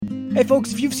Hey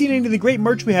folks, if you've seen any of the great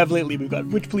merch we have lately, we've got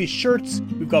Witch Police shirts,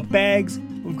 we've got bags,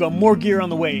 we've got more gear on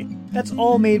the way. That's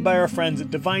all made by our friends at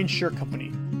Divine Shirt Company.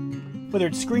 Whether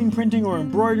it's screen printing or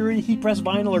embroidery, heat press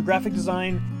vinyl or graphic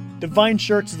design, Divine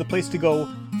Shirts is the place to go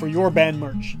for your band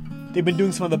merch. They've been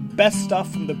doing some of the best stuff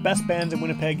from the best bands in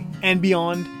Winnipeg and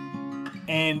beyond.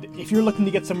 And if you're looking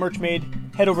to get some merch made,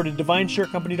 head over to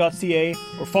divineshirtcompany.ca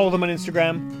or follow them on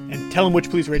Instagram and tell them Witch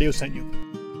Police Radio sent you.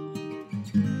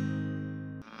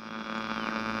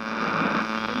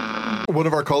 One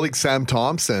of our colleagues, Sam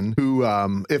Thompson, who,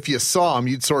 if you saw him,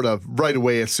 you'd sort of right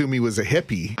away assume he was a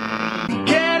hippie.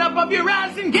 Get up off your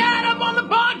ass and get up on the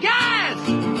podcast!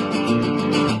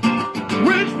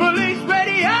 Witch Police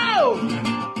Radio!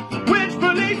 Witch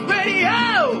Police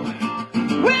Radio!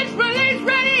 Witch Police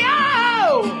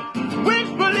Radio!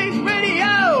 Witch Police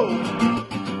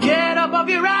Radio! Get up off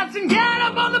your ass and get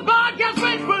up on the podcast!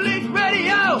 Witch Police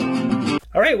Radio!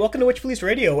 All right, welcome to Witch Police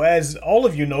Radio. As all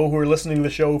of you know who are listening to the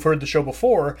show, who've heard the show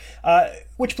before,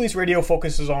 Witch Police Radio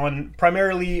focuses on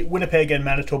primarily Winnipeg and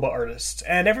Manitoba artists.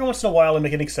 And every once in a while I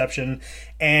make an exception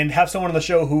and have someone on the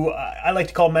show who I like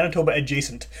to call Manitoba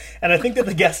adjacent. And I think that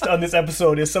the guest on this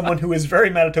episode is someone who is very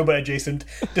Manitoba adjacent,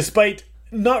 despite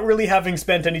not really having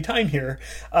spent any time here.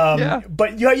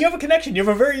 But you have a connection. You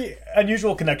have a very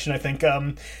unusual connection, I think,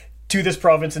 to this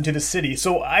province and to this city.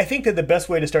 So I think that the best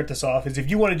way to start this off is if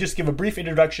you want to just give a brief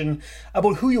introduction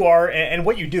about who you are and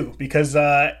what you do, because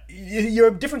you're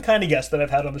a different kind of guest that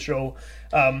I've had on the show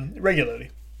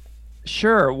regularly.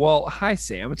 Sure. Well, hi,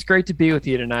 Sam. It's great to be with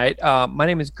you tonight. My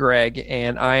name is Greg,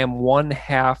 and I am one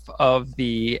half of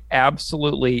the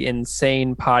absolutely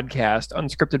insane podcast,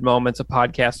 Unscripted Moments, a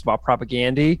podcast about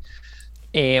propaganda,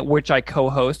 and which I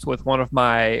co-host with one of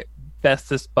my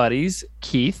bestest buddies,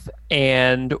 Keith.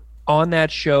 And on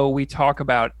that show, we talk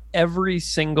about every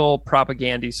single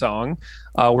propaganda song.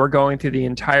 We're going through the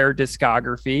entire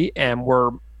discography, and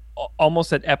we're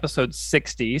almost at episode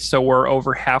 60, so we're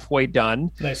over halfway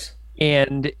done. Nice.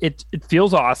 And it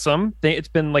feels awesome. It's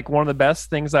been like one of the best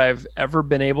things I've ever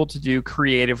been able to do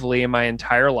creatively in my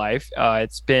entire life.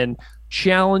 It's been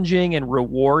challenging and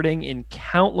rewarding in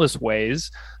countless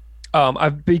ways.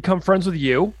 I've become friends with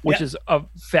you, which is a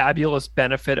fabulous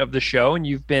benefit of the show, and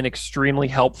you've been extremely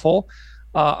helpful.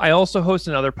 I also host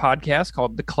another podcast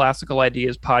called the Classical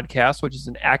Ideas Podcast, which is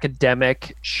an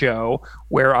academic show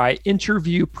where I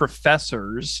interview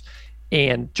professors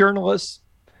and journalists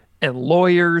and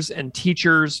lawyers and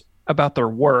teachers about their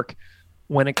work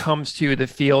when it comes to the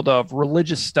field of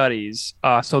religious studies,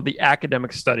 so the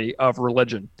academic study of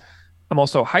religion. I'm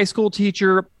also a high school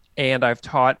teacher, and I've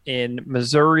taught in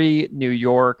Missouri, New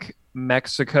York,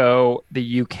 Mexico,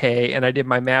 the UK, and I did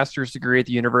my master's degree at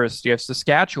the University of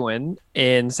Saskatchewan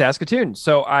in Saskatoon.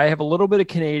 So I have a little bit of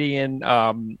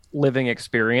Canadian living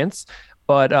experience,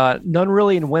 but none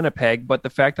really in Winnipeg. But the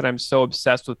fact that I'm so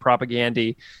obsessed with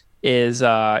propaganda is,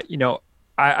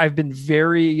 I've been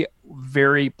very,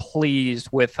 very pleased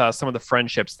with some of the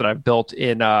friendships that I've built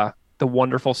in the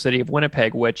wonderful city of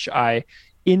Winnipeg, which I,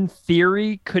 in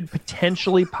theory, could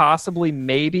potentially, possibly,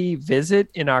 maybe visit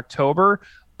in October.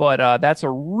 But that's a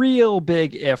real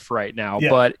big if right now.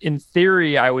 Yeah. But in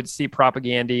theory, I would see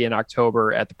propaganda in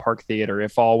October at the Park Theater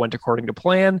if all went according to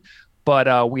plan.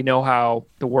 But we know how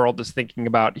the world is thinking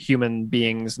about human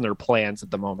beings and their plans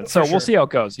at the moment. So we'll see how it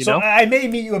goes. You know, I may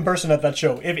meet you in person at that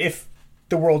show if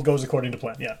the world goes according to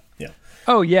plan. Yeah.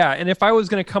 Oh, yeah. And if I was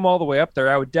going to come all the way up there,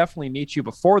 I would definitely meet you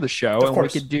before the show. And we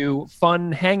could do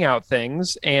fun hangout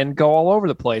things and go all over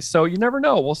the place. So you never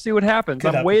know. We'll see what happens.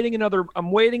 I'm waiting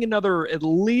at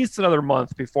least another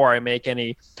month before I make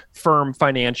any firm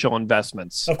financial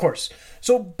investments. Of course.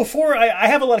 So before I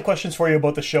have a lot of questions for you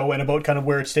about the show and about kind of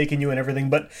where it's taking you and everything.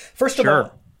 But first of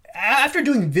all, after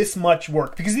doing this much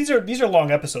work, because these are long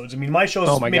episodes. I mean, my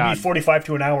show's maybe 45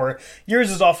 to an hour.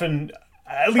 Yours is often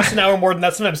at least an hour more than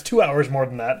that, sometimes 2 hours more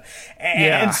than that.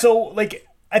 And so, like,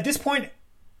 at this point,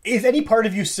 is any part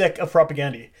of you sick of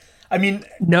propaganda? I mean,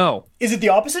 no. Is it the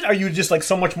opposite? Are you just, like,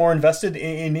 so much more invested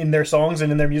in their songs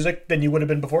and in their music than you would have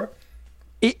been before?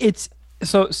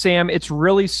 So, Sam, it's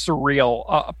really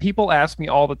surreal. People ask me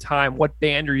all the time, what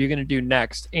band are you going to do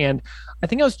next? And I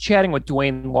think I was chatting with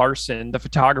Dwayne Larson, the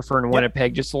photographer in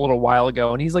Winnipeg, just a little while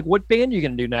ago. And he's like, what band are you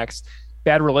going to do next?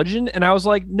 Bad Religion? And I was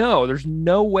like, no, there's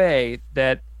no way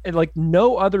that, like,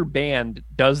 no other band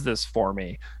does this for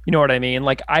me. You know what I mean?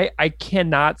 Like, I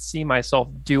cannot see myself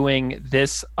doing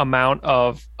this amount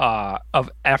of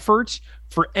effort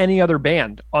for any other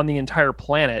band on the entire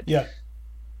planet. Yeah.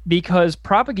 Because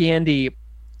propaganda,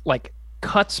 like,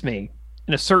 cuts me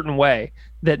in a certain way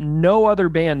that no other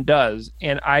band does.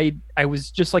 And I was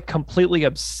just, like, completely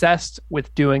obsessed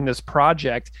with doing this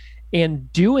project.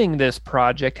 And doing this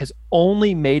project has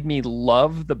only made me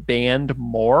love the band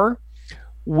more,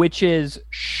 which is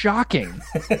shocking.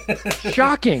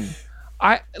 Shocking.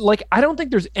 I don't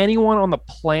think there's anyone on the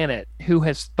planet who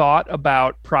has thought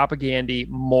about Propagandhi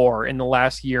more in the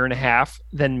last year and a half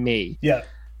than me. Yeah.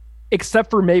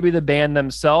 Except for maybe the band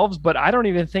themselves, but I don't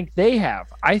even think they have.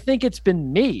 I think it's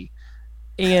been me.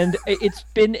 And it's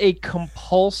been a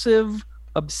compulsive,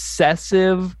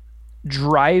 obsessive,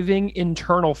 driving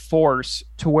internal force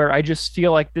to where I just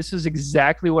feel like this is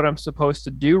exactly what I'm supposed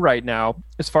to do right now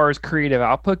as far as creative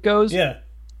output goes. Yeah.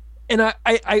 And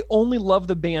I only love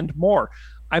the band more.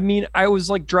 I mean, I was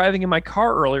like driving in my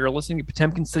car earlier listening to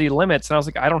Potemkin City Limits, and I was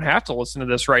like, I don't have to listen to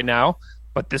this right now,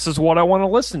 but this is what I want to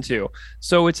listen to.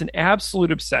 So it's an absolute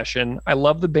obsession. I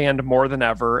love the band more than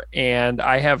ever, and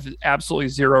I have absolutely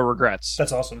zero regrets.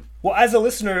 That's awesome. Well, as a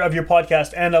listener of your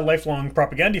podcast and a lifelong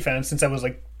Propagandhi fan since I was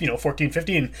 14,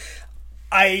 15,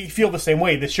 I feel the same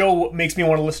way. The show makes me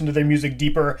want to listen to their music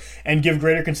deeper and give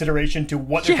greater consideration to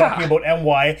what they're talking about and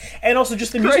why, and also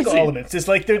just the musical elements. It's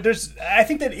like there's. I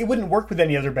think that it wouldn't work with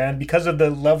any other band because of the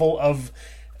level of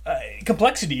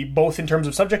complexity, both in terms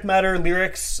of subject matter,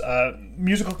 lyrics,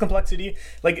 musical complexity.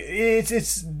 Like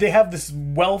it's they have this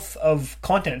wealth of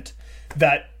content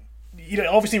that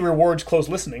obviously rewards close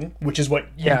listening, which is what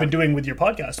you've been doing with your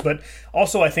podcast. But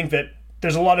also, I think that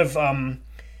there's a lot of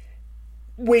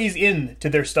ways into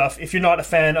their stuff if you're not a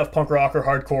fan of punk rock or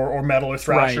hardcore or metal or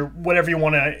thrash or whatever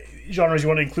genres you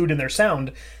want to include in their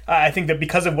sound. I think that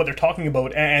because of what they're talking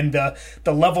about and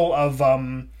the level of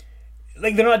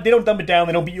they don't dumb it down,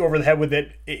 they don't beat you over the head with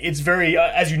it. It's very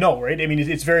as you know, right? I mean,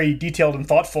 it's very detailed and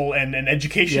thoughtful and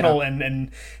educational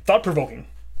and thought-provoking.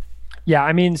 Yeah,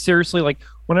 I mean, seriously, like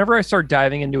whenever I start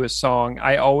diving into a song,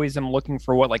 I always am looking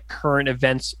for what like current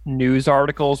events news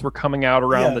articles were coming out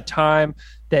around the time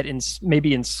that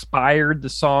maybe inspired the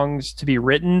songs to be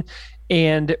written.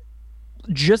 And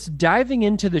just diving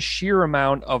into the sheer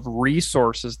amount of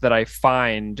resources that I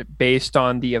find based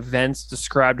on the events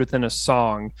described within a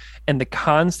song and the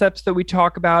concepts that we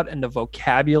talk about and the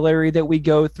vocabulary that we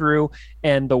go through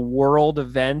and the world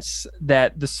events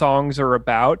that the songs are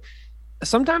about.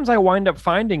 Sometimes I wind up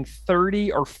finding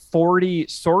 30 or 40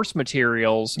 source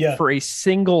materials for a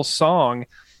single song,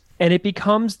 and it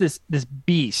becomes this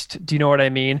beast. Do you know what I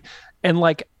mean? And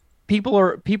like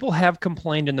people have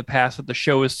complained in the past that the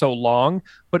show is so long,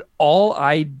 but all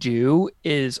I do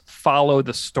is follow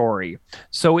the story.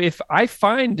 So if I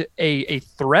find a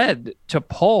thread to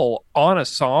pull on a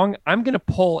song, I'm going to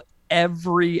pull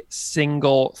every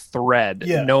single thread,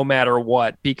 no matter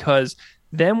what, because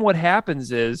then what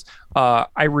happens is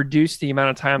I reduce the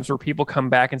amount of times where people come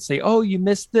back and say, oh, you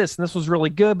missed this, and this was really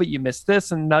good, but you missed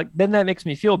this. And then that makes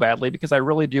me feel badly because I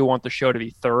really do want the show to be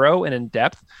thorough and in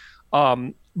depth.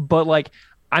 But like,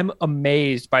 I'm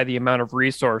amazed by the amount of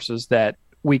resources that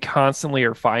we constantly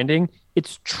are finding.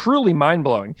 It's truly mind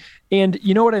blowing. And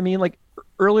you know what I mean? Like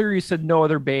earlier you said no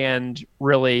other band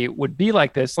really would be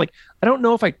like this. Like, I don't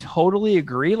know if I totally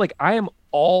agree. Like I am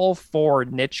all for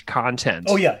niche content.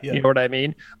 Oh yeah. You know what I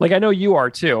mean? Like I know you are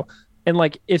too. And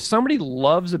like if somebody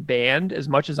loves a band as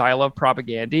much as I love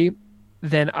Propagandhi,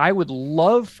 then I would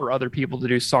love for other people to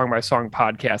do song by song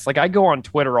podcasts. Like I go on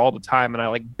Twitter all the time and I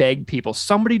like beg people,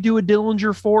 somebody do a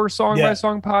Dillinger 4 song by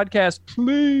song podcast,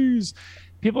 please.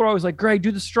 People are always like, Greg,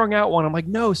 do the strung out one. I'm like,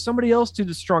 no, somebody else do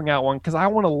the strung out one because I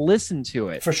want to listen to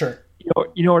it. For sure.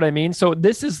 You know what I mean? So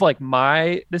this is like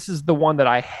this is the one that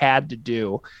I had to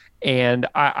do. And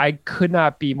I could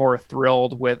not be more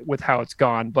thrilled with how it's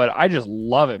gone. But I just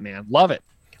love it, man. Love it.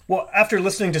 Well, after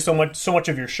listening to so much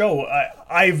of your show,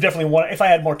 I've definitely if I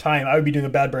had more time, I would be doing a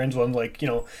Bad Brains one, like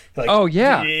oh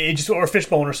yeah, or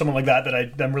Fishbone or someone like that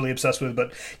I'm really obsessed with.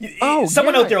 But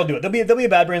someone out there will do it. There'll be a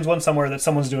Bad Brains one somewhere that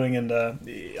someone's doing, and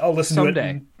I'll listen to it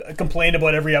and complain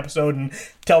about every episode and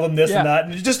tell them this and that,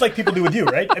 and just like people do with you,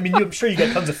 right? I mean, I'm sure you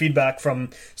get tons of feedback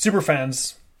from super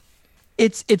fans.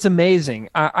 It's amazing.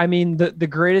 I mean, the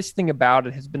greatest thing about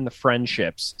it has been the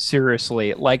friendships.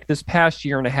 Seriously, like this past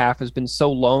year and a half has been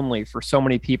so lonely for so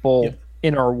many people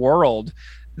in our world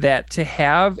that to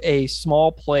have a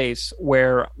small place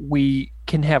where we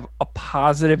can have a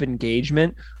positive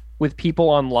engagement with people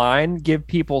online, give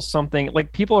people something.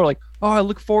 Like people are like, oh, I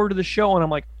look forward to the show. And I'm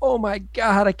like, oh my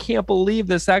God, I can't believe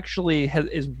this actually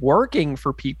is working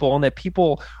for people and that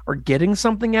people are getting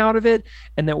something out of it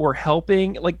and that we're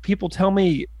helping. Like people tell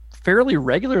me fairly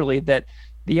regularly that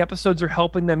the episodes are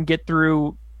helping them get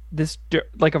through this,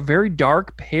 like a very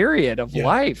dark period of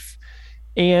life.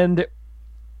 And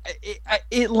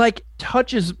it like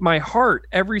touches my heart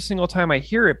every single time I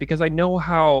hear it because I know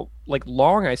how like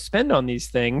long I spend on these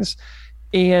things.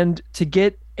 And to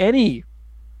get any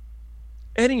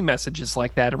messages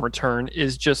like that in return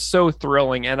is just so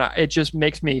thrilling, and it just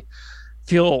makes me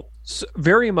feel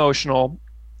very emotional,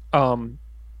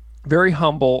 very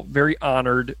humble, very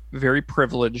honored, very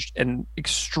privileged, and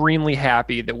extremely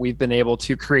happy that we've been able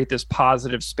to create this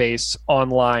positive space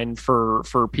online for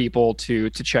people to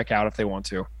check out if they want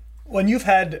to. When you've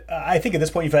had, I think at this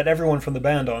point you've had everyone from the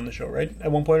band on the show, right? At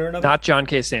one point or another. Not John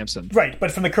K. Samson, right?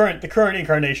 But from the current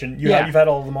incarnation, you've had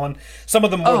all of them on. Some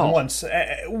of them more than once.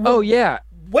 Yeah.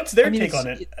 What's their take on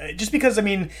it? Just because, I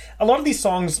mean, a lot of these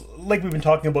songs, like we've been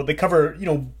talking about, they cover,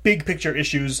 big picture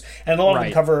issues, and a lot of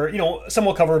them cover, some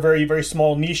will cover very, very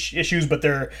small niche issues, but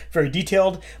they're very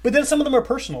detailed. But then some of them are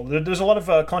personal. There's a lot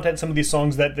of content in some of these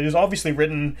songs that is obviously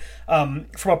written from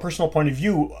a personal point of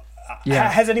view. Yeah.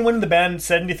 Has anyone in the band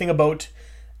said anything about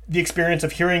the experience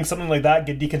of hearing something like that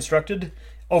get deconstructed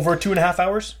over 2.5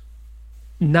 hours?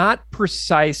 Not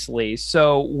precisely.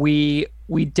 So we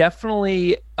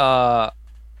definitely kind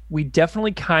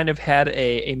of had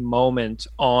a moment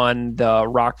on the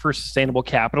Rock for Sustainable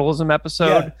Capitalism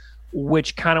episode,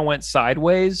 which kind of went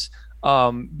sideways.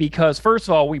 Because first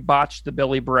of all, we botched the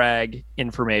Billy Bragg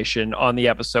information on the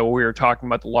episode where we were talking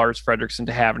about the Lars Frederiksen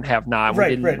to have and have not. We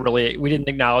didn't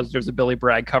acknowledge there's a Billy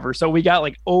Bragg cover. So we got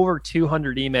like over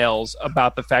 200 emails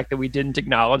about the fact that we didn't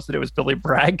acknowledge that it was Billy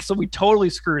Bragg. So we totally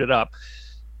screwed it up.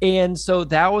 And so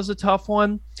that was a tough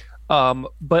one.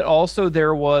 But also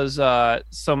there was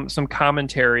some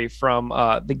commentary from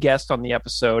the guest on the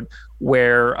episode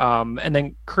where and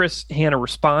then Chris Hanna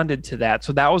responded to that.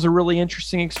 So that was a really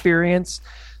interesting experience.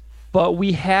 But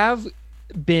we have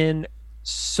been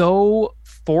so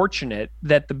fortunate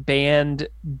that the band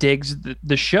digs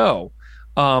the show.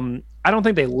 I don't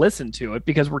think they listen to it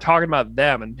because we're talking about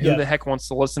them, and who the heck wants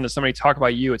to listen to somebody talk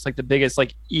about you? It's like the biggest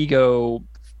like ego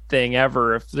thing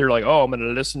ever if they're like, oh, I'm going to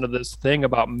listen to this thing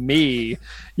about me,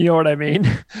 you know what I mean?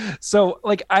 So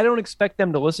like I don't expect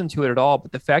them to listen to it at all,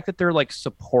 but the fact that they're like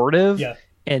supportive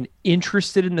and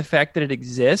interested in the fact that it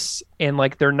exists, and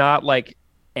like they're not like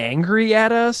angry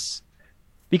at us,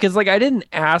 because like I didn't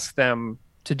ask them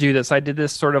to do this. I did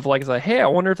this sort of like, hey, I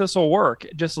wonder if this will work,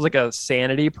 just as like a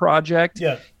sanity project.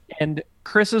 And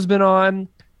Chris has been on,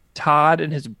 Todd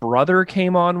and his brother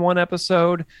came on one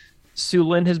episode, Sue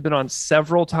Lynn has been on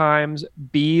several times.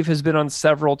 Beeve has been on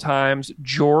several times.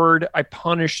 Jord, I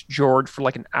punished Jord for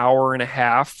like an hour and a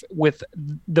half with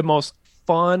the most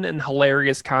fun and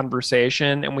hilarious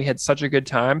conversation, and we had such a good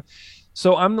time.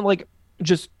 So I'm like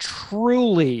just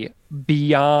truly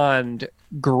beyond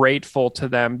grateful to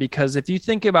them, because if you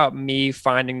think about me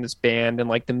finding this band in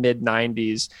like the mid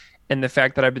 90s, and the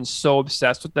fact that I've been so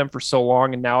obsessed with them for so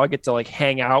long, and now I get to like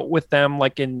hang out with them,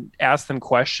 like, and ask them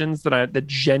questions that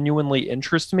genuinely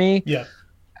interest me.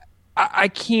 I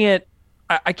can't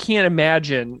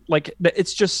imagine, like,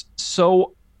 it's just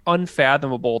so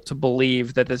unfathomable to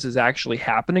believe that this is actually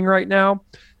happening right now.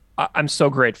 I'm so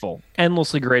grateful,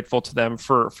 endlessly grateful to them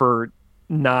for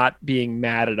not being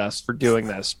mad at us for doing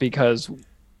this, because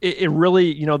it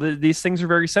really, these things are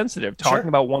very sensitive. Talking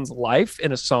about one's life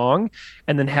in a song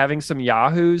and then having some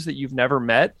yahoos that you've never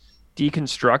met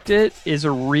deconstruct it is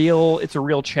a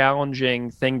real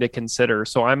challenging thing to consider.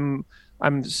 So I'm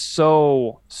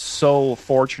so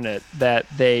fortunate that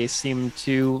they seem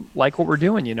to like what we're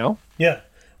doing, Yeah.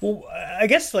 Well, I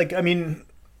guess, like, I mean,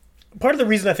 part of the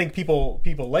reason I think people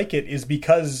like it is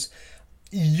because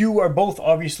you are both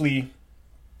obviously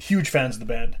huge fans of the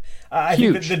band. I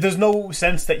think that there's no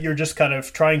sense that you're just kind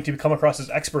of trying to come across as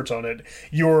experts on it.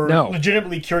 You're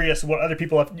legitimately curious what other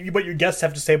people what your guests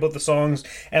have to say about the songs.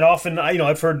 And often,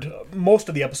 I've heard most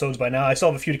of the episodes by now. I still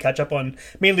have a few to catch up on,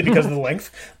 mainly because of the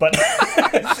length. But,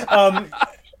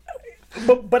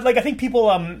 but like, I think people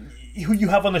who you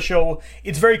have on the show,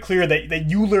 it's very clear that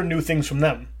you learn new things from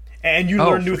them. And you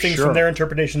learn new things from their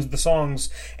interpretations of the songs.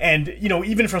 And,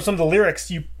 even from some of the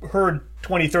lyrics you heard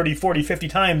 20, 30, 40, 50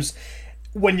 times,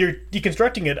 when you're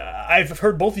deconstructing it, I've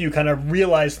heard both of you kind of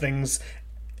realize things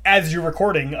as you're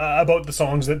recording about the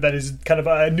songs that is kind of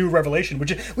a new revelation,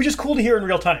 which is cool to hear in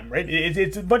real time, right?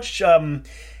 It's much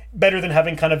better than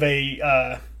having kind of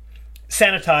a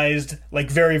sanitized, like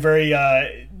very,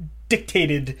 very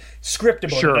dictated script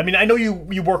about it. I mean, I know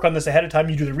you work on this ahead of time,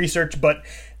 you do the research, but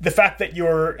the fact that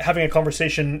you're having a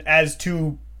conversation as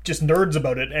two just nerds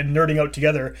about it and nerding out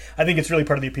together, I think it's really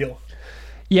part of the appeal.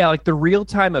 Yeah, like the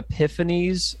real-time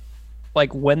epiphanies,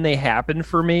 like when they happen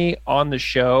for me on the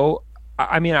show,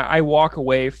 I mean, I walk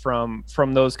away from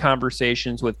those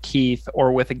conversations with Keith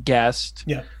or with a guest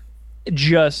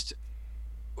just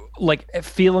like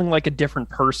feeling like a different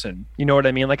person. You know what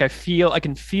I mean? Like I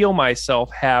can feel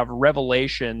myself have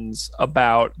revelations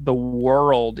about the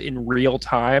world in real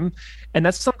time. And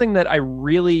that's something that I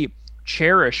really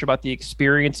cherish about the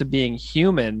experience of being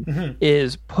human,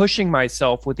 is pushing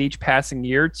myself with each passing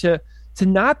year to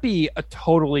not be a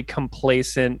totally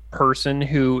complacent person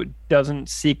who doesn't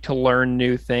seek to learn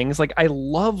new things. Like I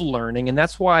love learning, and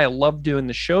that's why I love doing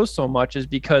the show so much, is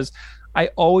because I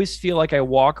always feel like I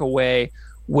walk away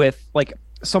with like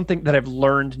something that I've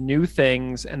learned new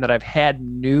things, and that I've had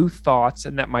new thoughts,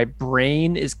 and that my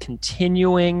brain is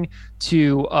continuing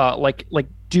to like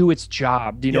do its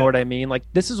job. Do you know what I mean? Like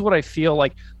this is what I feel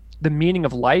like the meaning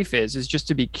of life is just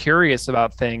to be curious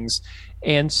about things.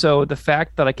 And so the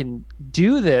fact that I can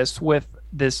do this with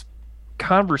this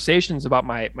conversations about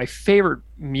my favorite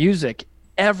music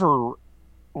ever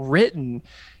written,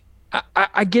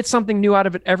 I get something new out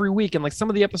of it every week. And like some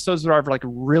of the episodes that I've like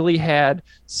really had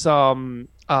some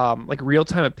like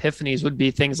real-time epiphanies would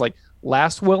be things like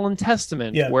Last Will and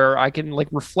Testament, where I can like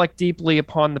reflect deeply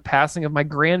upon the passing of my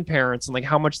grandparents and like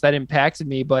how much that impacted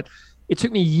me. But it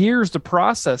took me years to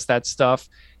process that stuff.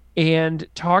 And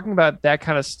talking about that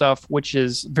kind of stuff, which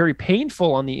is very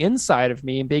painful on the inside of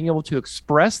me, and being able to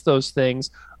express those things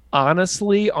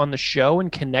honestly on the show in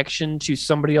connection to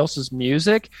somebody else's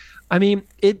music, I mean,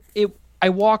 I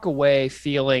walk away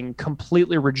feeling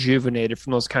completely rejuvenated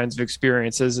from those kinds of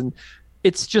experiences. And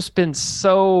it's just been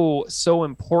so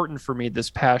important for me this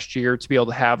past year to be able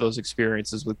to have those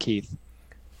experiences with Keith.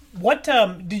 What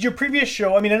did your previous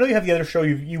show? I mean, I know you have the other show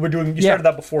you were doing. You started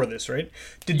that before this, right?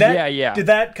 Did that? Did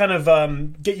that kind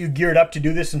of get you geared up to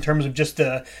do this in terms of just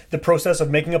the process of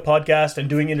making a podcast and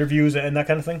doing interviews and that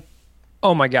kind of thing?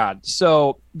 Oh my God!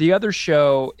 So the other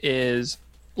show is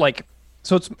like,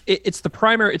 so it's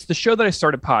the show that I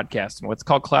started podcasting with. It's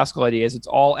called Classical Ideas. It's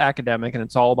all academic, and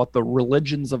it's all about the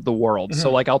religions of the world.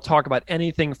 So like, I'll talk about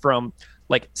anything from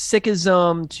like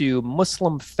Sikhism to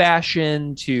Muslim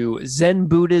fashion to Zen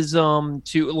Buddhism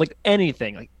to like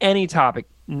anything, like any topic.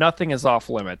 Nothing is off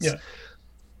limits. Yeah.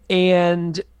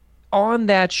 And on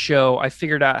that show, I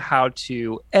figured out how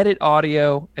to edit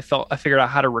audio. I figured out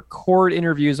how to record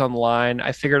interviews online.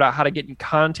 I figured out how to get in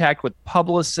contact with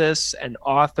publicists and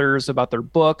authors about their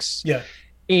books. Yeah.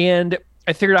 And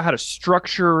I figured out how to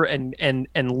structure and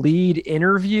lead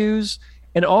interviews.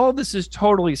 And all of this is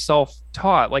totally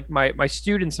self-taught. Like my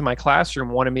students in my classroom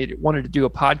wanted to do a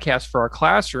podcast for our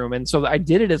classroom. And so I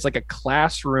did it as like a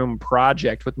classroom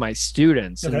project with my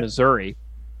students in Missouri.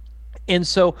 And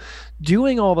so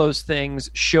doing all those things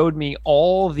showed me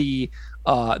all the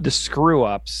screw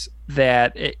ups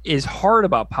that is hard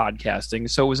about podcasting.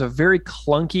 So it was a very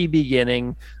clunky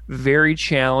beginning, very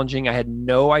challenging. I had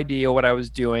no idea what I was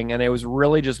doing. And I was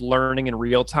really just learning in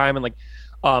real time and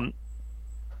like,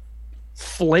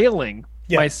 flailing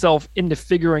myself into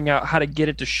figuring out how to get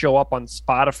it to show up on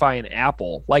Spotify and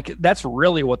Apple. Like that's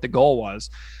really what the goal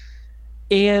was.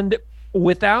 And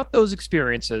without those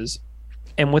experiences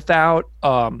and without,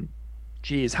 how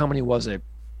many was it?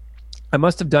 I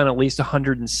must have done at least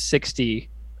 160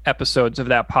 episodes of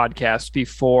that podcast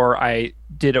before I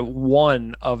did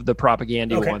one of the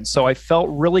Propagandhi ones. So I felt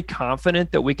really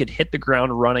confident that we could hit the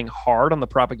ground running hard on the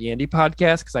Propagandhi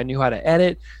podcast because I knew how to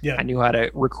edit. I knew how to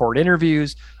record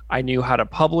interviews. I knew how to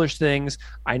publish things.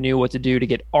 I knew what to do to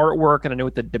get artwork, and I knew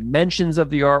what the dimensions of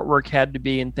the artwork had to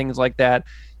be and things like that.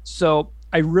 So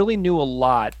I really knew a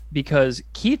lot because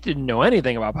Keith didn't know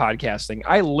anything about podcasting.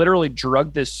 I literally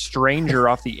drugged this stranger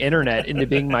off the internet into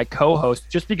being my co-host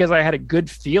just because I had a good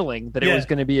feeling that it was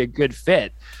going to be a good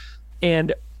fit.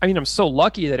 And I mean, I'm so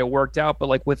lucky that it worked out, but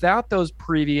like without those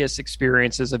previous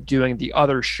experiences of doing the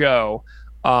other show,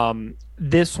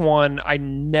 this one, I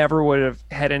never would have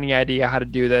had any idea how to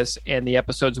do this, and the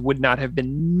episodes would not have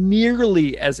been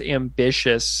nearly as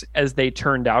ambitious as they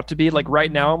turned out to be. Like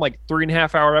right now, I'm like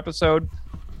 3.5 hour episode.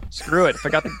 Screw it. If I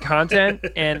got the content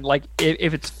and like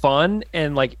if it's fun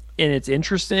and like and it's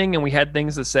interesting and we had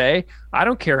things to say, I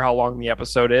don't care how long the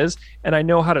episode is, and I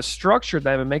know how to structure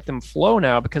them and make them flow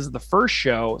now because of the first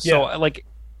show. So like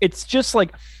it's just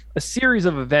like a series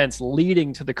of events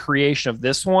leading to the creation of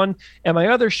this one, and my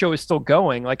other show is still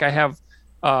going. Like I have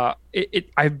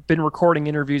I've been recording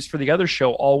interviews for the other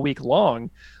show all week long.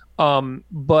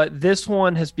 But this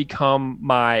one has become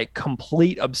my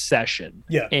complete obsession.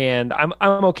 Yeah. And I'm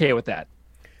okay with that.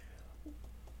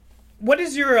 What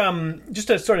is your, just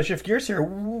to sort of shift gears here,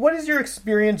 what has your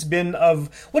experience been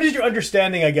what is your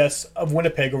understanding, I guess, of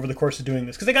Winnipeg over the course of doing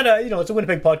this? Because I got it's a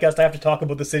Winnipeg podcast. I have to talk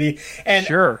about the city. And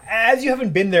as you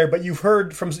haven't been there, but you've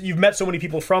met so many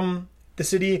people from the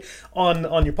city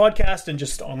on your podcast and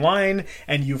just online,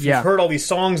 and you've heard all these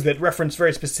songs that reference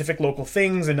very specific local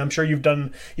things, and I'm sure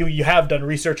you have done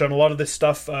research on a lot of this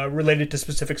stuff related to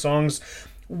specific songs.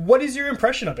 What is your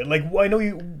impression of it? Like, I know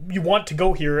you want to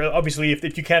go here, obviously,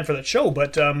 if you can for that show,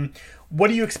 but what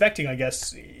are you expecting, I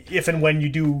guess, if and when you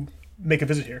do make a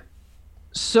visit here?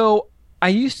 So I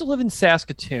used to live in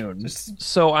Saskatoon,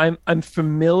 so I'm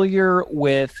familiar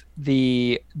with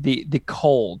the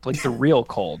cold, like the real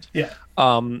cold. Yeah.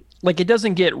 Like it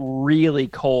doesn't get really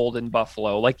cold in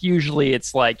Buffalo. Like usually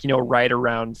it's like, right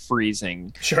around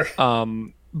freezing. Sure.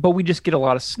 But we just get a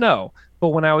lot of snow. But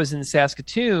when I was in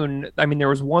Saskatoon, I mean, there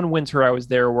was one winter I was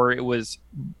there where it was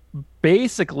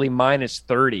basically minus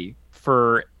 30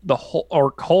 for the whole, or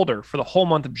colder for the whole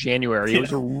month of January. It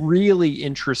was a really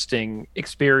interesting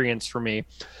experience for me.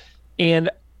 And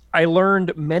I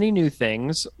learned many new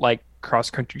things like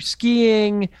cross-country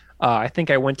skiing. I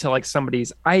think I went to like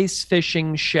somebody's ice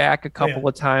fishing shack a couple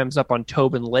of times up on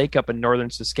Tobin Lake up in northern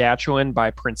Saskatchewan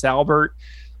by Prince Albert.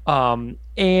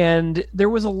 And there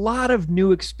was a lot of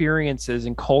new experiences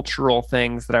and cultural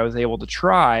things that I was able to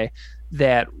try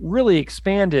that really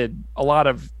expanded a lot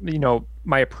of,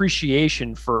 my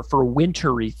appreciation for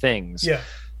wintry things. Yeah.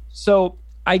 So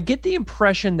I get the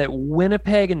impression that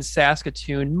Winnipeg and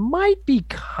Saskatoon might be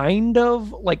kind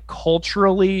of like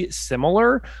culturally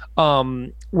similar,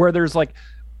 where there's like,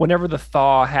 whenever the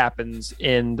thaw happens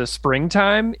in the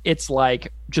springtime, it's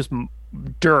like just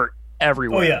dirt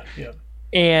everywhere. Oh, yeah. Yeah.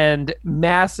 And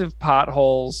massive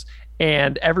potholes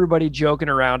and everybody joking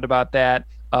around about that.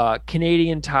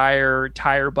 Canadian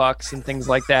tire bucks and things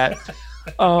like that.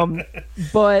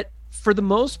 But for the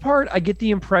most part, I get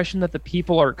the impression that the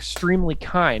people are extremely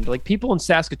kind. Like people in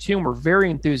Saskatoon were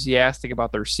very enthusiastic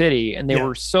about their city, and they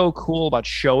were so cool about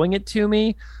showing it to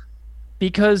me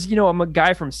because, I'm a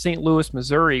guy from St. Louis,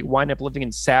 Missouri, wind up living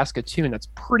in Saskatoon. That's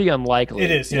pretty unlikely.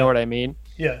 It is. You know what I mean?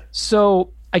 Yeah.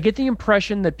 So I get the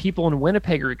impression that people in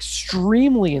Winnipeg are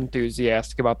extremely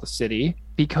enthusiastic about the city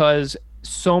because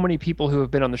so many people who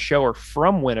have been on the show are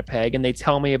from Winnipeg, and they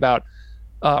tell me about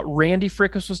Randy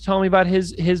Frickus was telling me about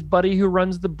his buddy who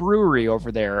runs the brewery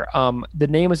over there. The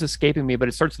name is escaping me, but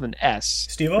it starts with an S.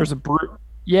 Steve-O? There's a brew.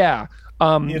 Yeah.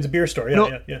 It's a beer store.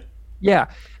 Yeah. Yeah.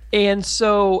 And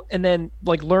then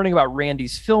like learning about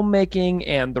Randy's filmmaking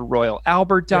and the Royal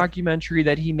Albert documentary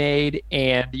that he made,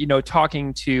 and,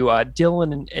 talking to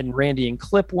Dylan and Randy and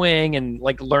Clipwing, and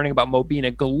like learning about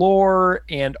Mobina Galore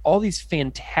and all these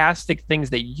fantastic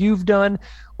things that you've done,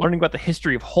 learning about the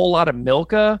history of Whole Lotta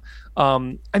Milka.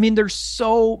 I mean, there's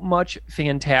so much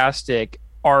fantastic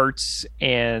arts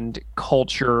and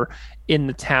culture in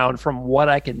the town from what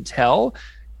I can tell.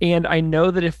 And I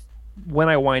know that when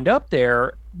I wind up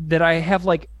there, that I have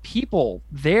like people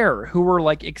there who were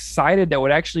like excited, that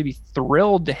would actually be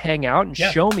thrilled to hang out and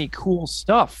show me cool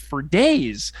stuff for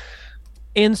days.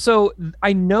 And so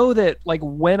I know that like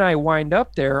when I wind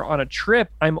up there on a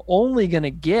trip, I'm only going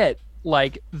to get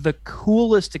like the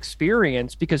coolest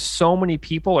experience because so many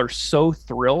people are so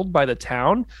thrilled by the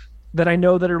town that I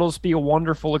know that it'll just be a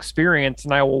wonderful experience,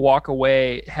 and I will walk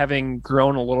away having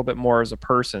grown a little bit more as a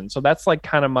person. So that's like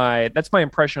kind of my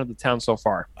impression of the town so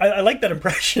far. I like that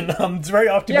impression. It's a very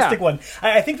optimistic one.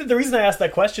 I think that the reason I asked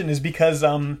that question is because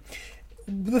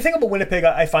the thing about Winnipeg,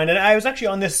 I find, and I was actually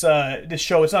on this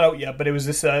show, it's not out yet, but it was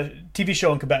this TV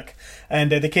show in Quebec,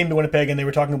 and they came to Winnipeg and they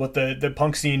were talking about the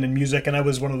punk scene and music, and I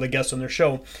was one of the guests on their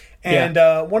show. And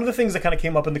one of the things that kind of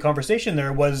came up in the conversation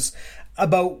there was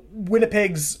about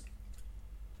Winnipeg's,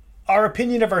 our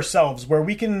opinion of ourselves, where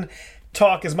we can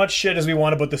talk as much shit as we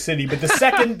want about the city, but the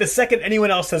second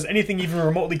anyone else says anything even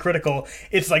remotely critical,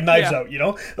 it's like knives out,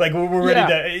 like we're ready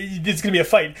to, it's gonna be a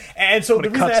fight. And so the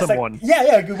reason I asked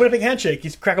that, Winnipeg handshake,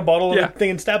 you crack a bottle of thing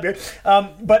and stab you.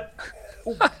 But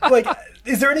like,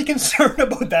 is there any concern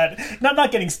about that?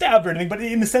 Not getting stabbed or anything, but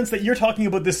in the sense that you're talking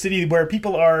about this city where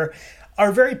people are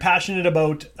very passionate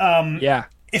about,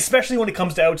 especially when it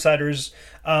comes to outsiders,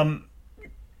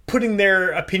 putting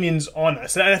their opinions on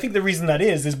us. And I think the reason that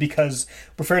is because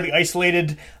we're fairly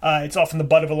isolated. It's often the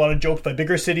butt of a lot of jokes by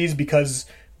bigger cities because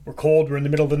we're cold, we're in the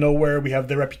middle of the nowhere, we have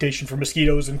the reputation for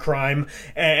mosquitoes and crime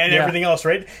and everything else,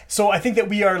 right? So I think that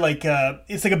we are like,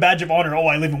 it's like a badge of honor,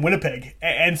 I live in Winnipeg.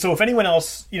 And so if anyone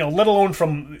else, let alone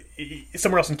from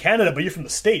somewhere else in Canada, but you're from the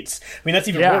States, I mean, that's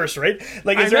even worse, right?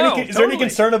 Like, is there any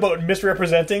concern about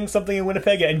misrepresenting something in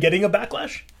Winnipeg and getting a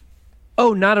backlash?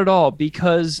 Oh, not at all,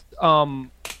 because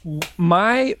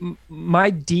my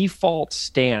default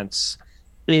stance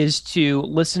is to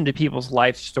listen to people's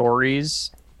life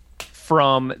stories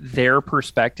from their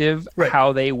perspective,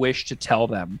 how they wish to tell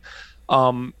them.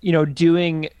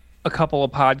 Doing a couple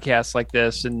of podcasts like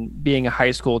this and being a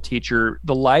high school teacher,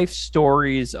 the life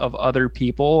stories of other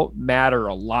people matter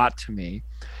a lot to me.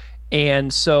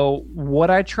 And so what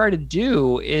I try to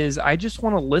do is I just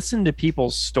want to listen to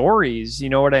people's stories. You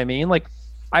know what I mean? Like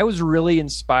I was really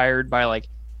inspired by like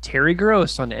Terry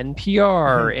Gross on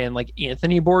NPR and like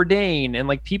Anthony Bourdain and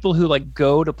like people who like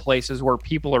go to places where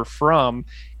people are from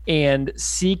and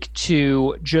seek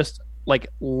to just like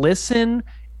listen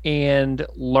and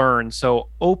learn. So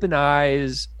open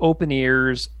eyes, open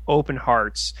ears, open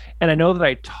hearts. And I know that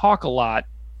I talk a lot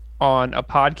on a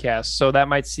podcast, so that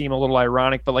might seem a little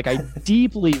ironic, but like I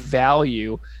deeply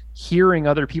value hearing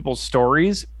other people's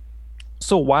stories.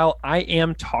 So while I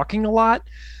am talking a lot,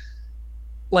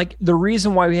 like the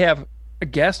reason why we have a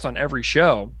guest on every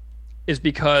show is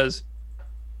because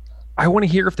I want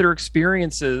to hear if their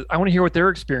experiences, I want to hear what their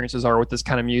experiences are with this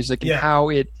kind of music and how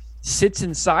it sits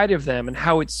inside of them and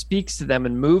how it speaks to them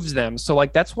and moves them. So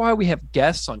like that's why we have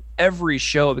guests on every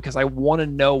show, because I want to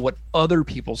know what other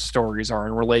people's stories are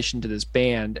in relation to this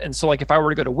band. And so like if I were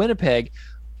to go to Winnipeg,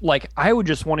 like I would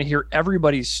just want to hear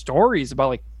everybody's stories about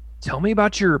like, tell me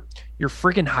about your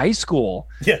freaking high school.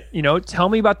 Yeah. You know, tell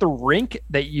me about the rink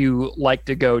that you like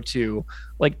to go to.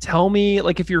 Like tell me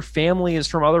like if your family is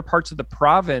from other parts of the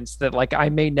province that like I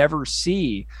may never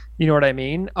see. You know what I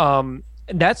mean?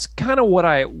 That's kind of what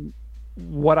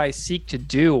I seek to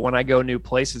do when I go new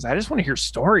places. I just want to hear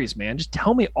stories, man. Just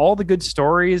tell me all the good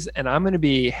stories and I'm going to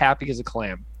be happy as a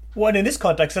clam. Well, and in this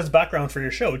context, that's background for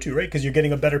your show too, right? Because you're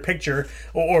getting a better picture,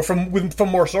 or from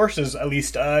more sources at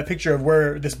least, a picture of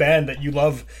where this band that you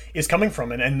love is coming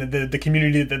from, and the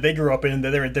community that they grew up in,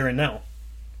 that they're in now.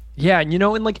 Yeah, and you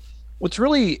know, and like what's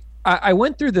really, I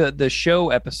went through the show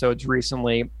episodes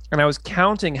recently, and I was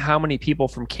counting how many people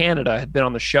from Canada had been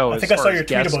on the show. I think I saw your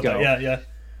tweet about that.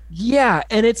 Yeah,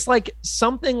 and it's like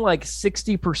something like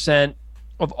 60%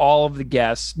 of all of the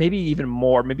guests, maybe even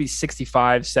more, maybe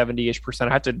 65, 70-ish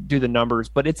percent. I have to do the numbers,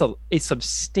 but it's a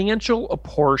substantial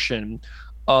portion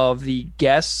of the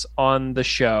guests on the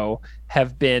show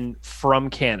have been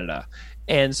from Canada.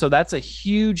 And so that's a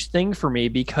huge thing for me,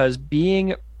 because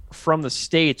being from the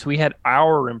States, we had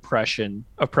our impression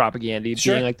of Propagandhi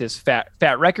being like this Fat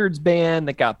Records band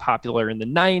that got popular in the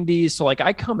 90s. So like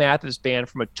I come at this band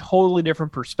from a totally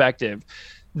different perspective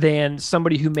than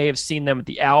somebody who may have seen them at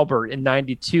the Albert in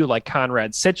 92, like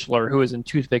Conrad Sichler, who was in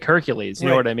Toothpick Hercules. You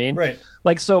know what I mean? Right.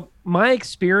 Like, so my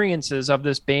experiences of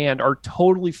this band are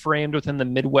totally framed within the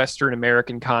Midwestern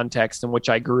American context in which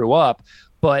I grew up.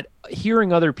 But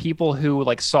hearing other people who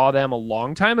like saw them a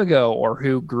long time ago or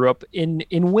who grew up in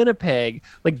Winnipeg,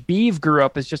 like Beeve grew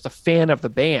up as just a fan of the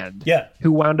band,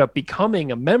 who wound up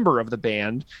becoming a member of the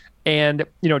band. And,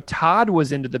 you know, Todd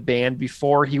was into the band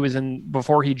before he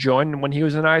joined, when he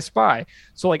was in I Spy.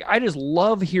 So like, I just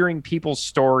love hearing people's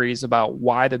stories about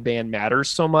why the band matters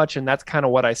so much. And that's kind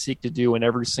of what I seek to do in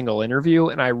every single interview.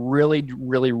 And I really,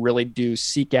 really, really do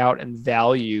seek out and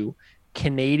value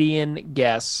Canadian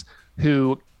guests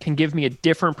who can give me a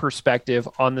different perspective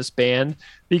on this band,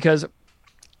 because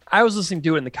I was listening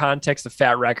to it in the context of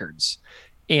Fat Records.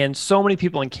 And so many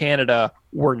people in Canada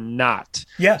were not.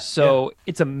 So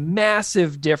it's a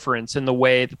massive difference in the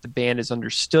way that the band is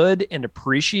understood and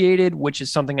appreciated, which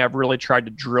is something I've really tried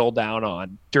to drill down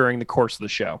on during the course of the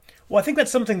show. Well, I think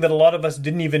that's something that a lot of us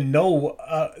didn't even know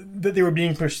that they were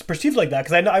being perceived like that.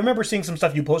 Because I remember seeing some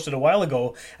stuff you posted a while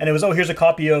ago, and it was, here's a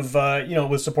copy of,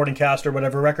 with supporting cast or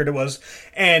whatever record it was,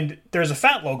 and there's a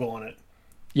Fat logo on it.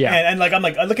 Yeah, and like I'm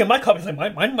like, I look at my copy,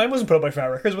 like mine wasn't put up by Fat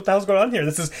Records. What the hell's going on here?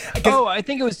 This is I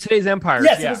think it was Today's Empires.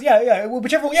 Yes, it was,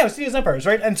 whichever one. Yeah, it was Today's Empires,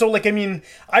 right? And so like, I mean,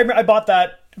 I bought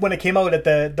that when it came out at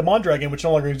the Mondragon, which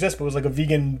no longer exists, but was like a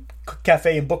vegan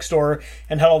cafe and bookstore,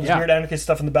 and had all this weird anarchist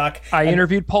stuff in the back. I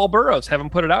interviewed Paul Burrows.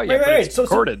 Haven't put it out yet, but it's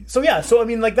recorded. So I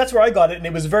mean, like that's where I got it, and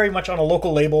it was very much on a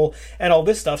local label and all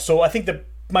this stuff. So I think that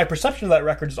my perception of that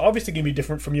record is obviously going to be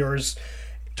different from yours.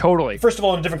 Totally. First of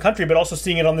all, in a different country, but also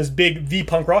seeing it on this big V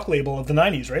punk rock label of the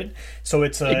 90s, right? So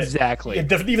it's exactly.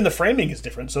 Even the framing is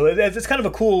different. So it's kind of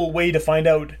a cool way to find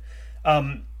out,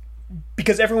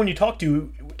 because everyone you talk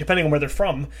to, depending on where they're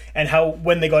from and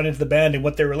when they got into the band and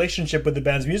what their relationship with the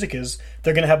band's music is,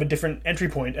 they're going to have a different entry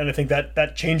point, and I think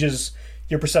that changes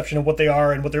your perception of what they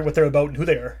are and what they're about and who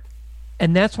they are.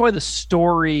 And that's why the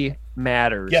story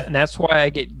matters. And that's why I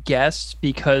get guests,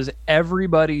 because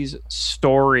everybody's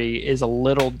story is a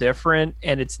little different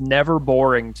and it's never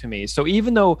boring to me. So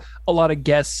even though a lot of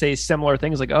guests say similar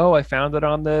things like, oh, I found it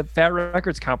on the Fat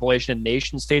Records compilation and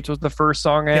Nation States was the first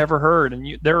song I ever heard.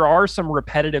 And there are some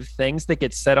repetitive things that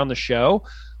get said on the show,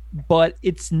 but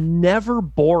it's never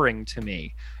boring to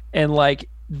me. And like,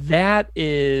 that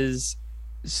is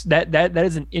that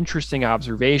is an interesting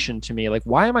observation to me. Like,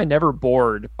 why am I never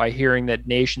bored by hearing that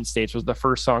Nation States was the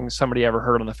first song somebody ever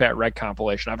heard on the Fat Wreck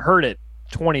compilation? I've heard it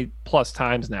 20 plus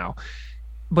times now,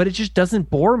 but it just doesn't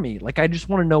bore me. Like, I just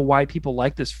want to know why people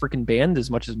like this freaking band as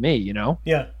much as me, you know?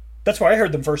 Yeah. That's where I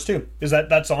heard them first too. Is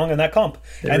that song and that comp,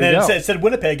 There and you then go. it said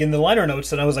Winnipeg in the liner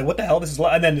notes, and I was like, "What the hell? This is."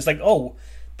 And then it's like, "Oh,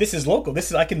 this is local.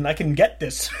 This is I can get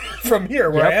this from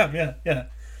here where I am." Yeah, yeah.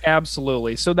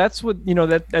 Absolutely. So that's what, you know,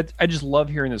 that I just love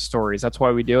hearing the stories. That's why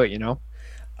we do it, you know?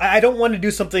 I don't want to do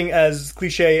something as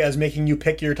cliche as making you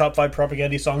pick your top 5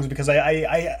 Propaganda songs, because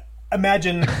I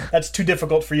imagine that's too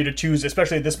difficult for you to choose,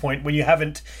 especially at this point when you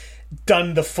haven't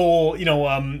done the full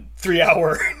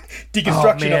 3-hour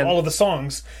deconstruction of all of the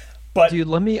songs. But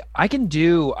Dude, I can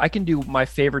do my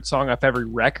favorite song off every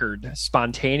record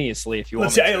spontaneously if you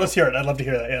want me to. let's hear it. I'd love to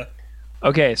hear that. Yeah.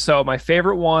 Okay, so my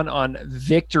favorite one on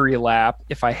Victory Lap,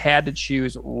 if I had to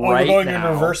choose right we're going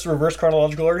now, in reverse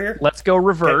chronological order here. let's go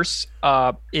reverse.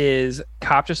 Is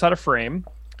Cop Just Out of Frame.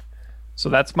 So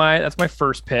that's my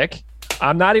first pick.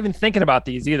 I'm not even thinking about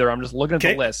these either. I'm just looking at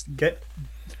the list. Okay.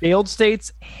 Failed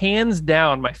States, hands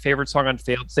down, my favorite song on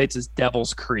Failed States is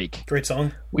Devil's Creek. Great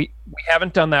song. We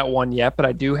haven't done that one yet, but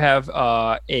I do have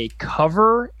a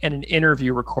cover and an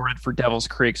interview recorded for Devil's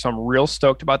Creek, so I'm real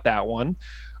stoked about that one.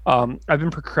 I've been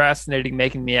procrastinating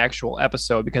making the actual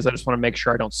episode because I just want to make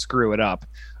sure I don't screw it up.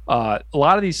 A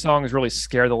lot of these songs really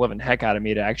scare the living heck out of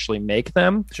me to actually make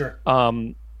them. Sure.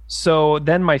 So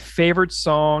then my favorite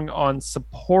song on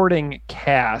supporting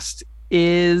cast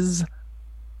is...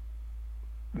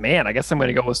 Man, I guess I'm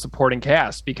going to go with Supporting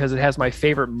Cast because it has my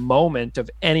favorite moment of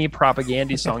any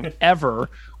Propaganda song ever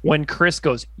when Chris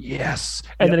goes, yes.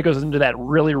 And then it goes into that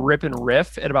really ripping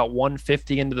riff at about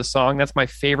 150 into the song. That's my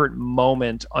favorite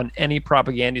moment on any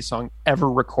Propaganda song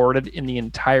ever recorded in the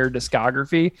entire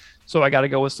discography. So I got to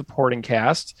go with Supporting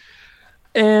Cast.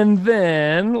 And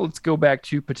then let's go back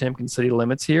to Potemkin City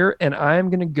Limits here. And I'm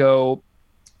going to go...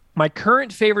 My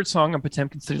current favorite song on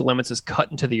Potemkin City Limits is Cut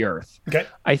Into the Earth. Okay.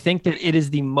 I think that it is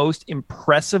the most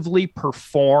impressively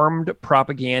performed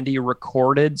Propaganda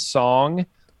recorded song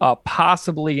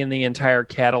possibly in the entire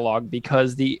catalog,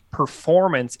 because the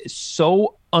performance is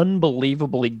so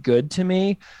unbelievably good to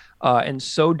me and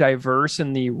so diverse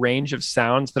in the range of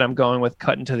sounds that I'm going with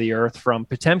Cut Into the Earth from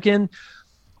Potemkin.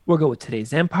 We'll go with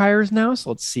Today's Empires now.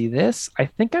 So let's see this. I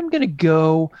think I'm going to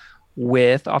go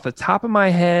with, off the top of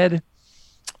my head...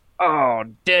 Oh,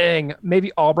 dang.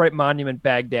 Maybe Albright Monument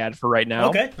Baghdad for right now.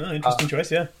 Okay. Oh, interesting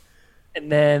choice, yeah.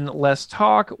 And then Let's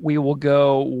Talk. We will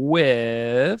go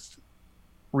with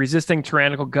Resisting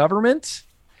Tyrannical Government.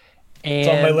 And, it's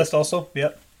on my list also.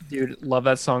 Yep. Dude, love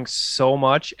that song so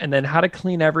much. And then How to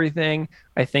Clean Everything.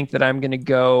 I think that I'm going to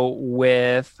go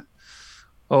with,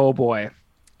 oh boy.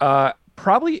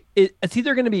 Probably, it's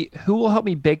either going to be Who Will Help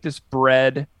Me Bake This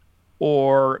Bread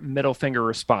or Middle Finger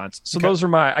Response. So those are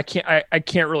my, I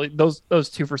can't really, those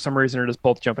two for some reason are just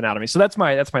both jumping out of me. So that's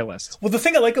my list. Well, the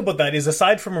thing I like about that is,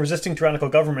 aside from Resisting Tyrannical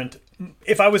Government,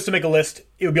 if I was to make a list,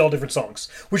 it would be all different songs,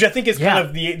 which I think is kind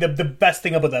of the best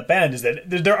thing about that band, is that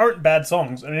there aren't bad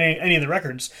songs on any of the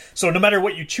records. So no matter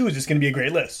what you choose, it's going to be a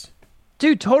great list.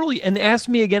 Dude, totally. And ask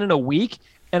me again in a week,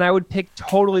 and I would pick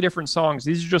totally different songs.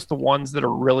 These are just the ones that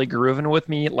are really grooving with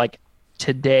me, like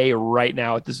today, right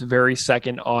now, at this very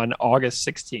second on August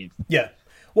 16th. Yeah.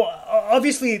 Well,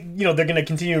 obviously, they're going to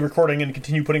continue recording and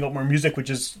continue putting out more music, which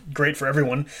is great for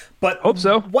everyone. But hope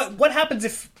so. What happens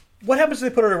if they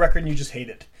put out a record and you just hate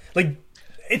it? Like,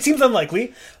 it seems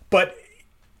unlikely, but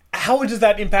how does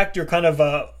that impact your kind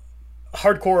of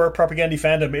hardcore Propaganda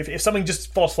fandom if something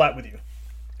just falls flat with you?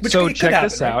 Which so could check happen,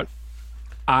 this right? out.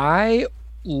 I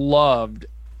loved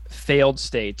Failed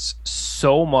States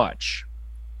so much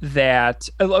that,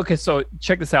 okay, so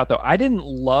check this out though. I didn't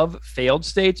love Failed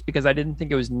States because I didn't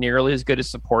think it was nearly as good as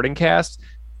Supporting Cast,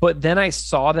 but then I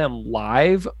saw them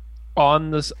live on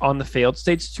the Failed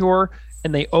States tour,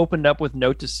 and they opened up with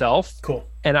Note to Self. Cool.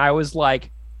 And I was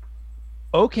like,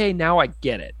 okay, now I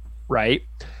get it, right?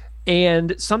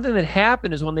 And something that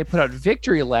happened is when they put out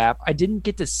Victory Lap, I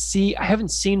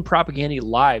haven't seen Propaganda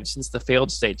live since the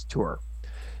Failed States tour.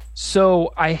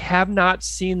 So I have not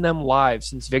seen them live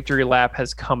since Victory Lap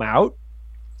has come out.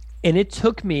 And it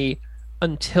took me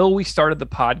until we started the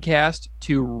podcast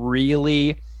to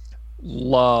really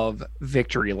love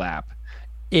Victory Lap.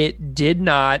 It did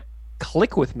not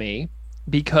click with me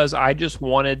because I just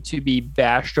wanted to be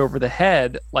bashed over the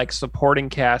head like Supporting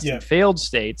Cast and Failed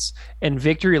States. And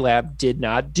Victory Lap did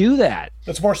not do that.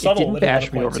 It's more subtle. It didn't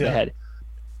bash me over the head.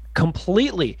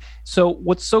 Completely. So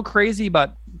what's so crazy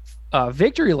about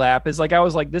Victory Lap is, like, I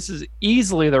was like, this is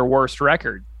easily their worst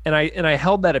record. I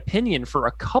held that opinion for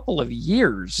a couple of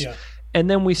years. Yeah. And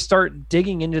then we start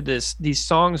digging into these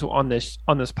songs on this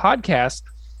podcast,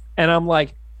 and I'm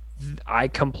like, I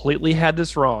completely had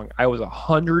this wrong. I was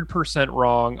 100%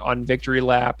 wrong on Victory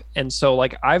Lap. And so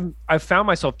like I've found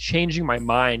myself changing my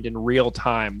mind in real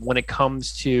time when it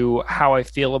comes to how I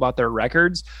feel about their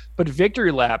records. But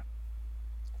Victory Lap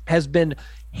has been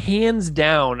hands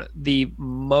down the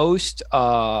most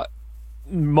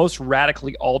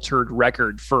radically altered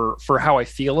record for how I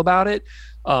feel about it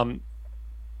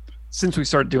since we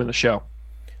started doing the show.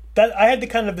 That I had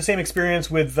the same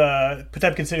experience with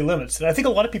Potemkin City Limits, and I think a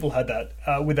lot of people had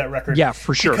that with that record. Yeah,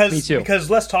 for sure. Because, Me too. Because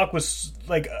Less Talk was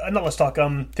like not Less Talk.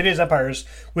 Today's Empires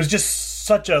was just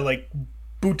such a like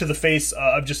boot to the face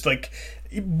of just like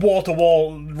wall to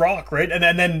wall rock, right?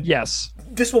 And then yes,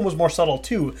 this one was more subtle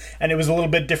too, and it was a little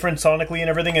bit different sonically and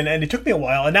everything. And it took me a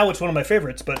while, and now it's one of my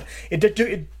favorites. But it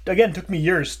again took me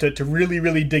years to really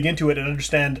really dig into it and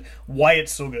understand why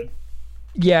it's so good.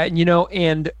 Yeah,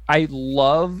 and I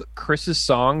love Chris's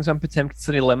songs on Potemkin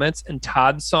City Limits, and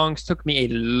Todd's songs took me a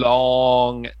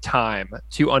long time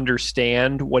to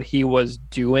understand what he was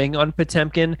doing on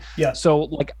Potemkin. Yeah. So,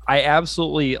 like, I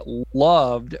absolutely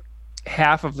loved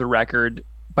half of the record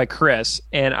by Chris,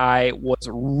 and I was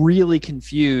really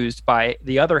confused by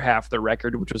the other half of the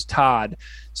record, which was Todd.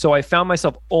 So I found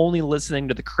myself only listening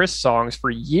to the Chris songs for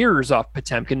years off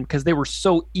Potemkin because they were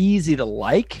so easy to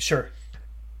like. Sure.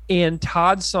 And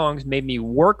Todd's songs made me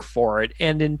work for it.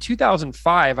 And in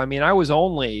 2005, I mean, I was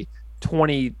only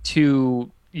 22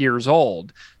 years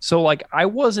old. So like, I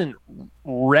wasn't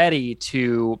ready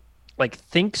to like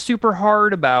think super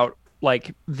hard about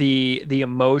like the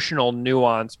emotional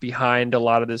nuance behind a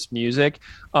lot of this music.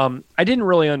 I didn't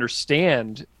really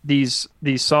understand these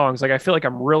songs. Like, I feel like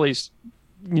I'm really,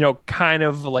 kind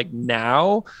of like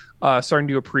now starting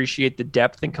to appreciate the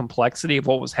depth and complexity of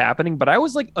what was happening. But I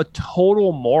was like a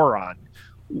total moron,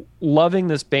 loving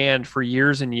this band for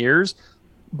years and years,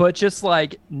 but just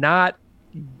like not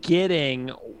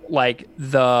getting like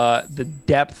the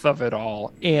depth of it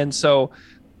all. And so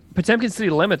Potemkin City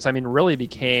Limits, I mean, really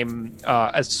became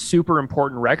a super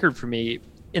important record for me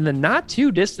in the not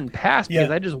too distant past because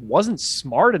I just wasn't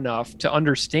smart enough to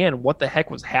understand what the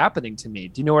heck was happening to me.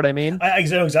 Do you know what I mean? I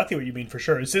know exactly what you mean, for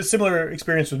sure. It's a similar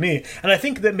experience with me. And I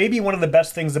think that maybe one of the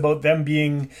best things about them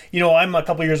being, I'm a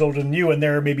couple years older than you and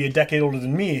they're maybe a decade older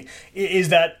than me, is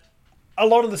that a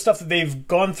lot of the stuff that they've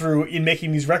gone through in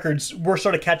making these records, we're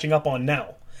sort of catching up on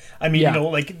now. I mean,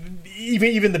 like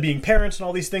even the being parents and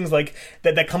all these things like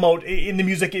that come out in the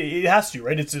music, it has to,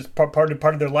 right? It's just part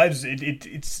of their lives.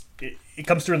 It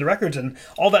comes through in the records and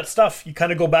all that stuff. You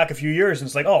kind of go back a few years and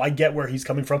it's like, oh, I get where he's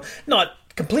coming from. Not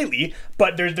completely,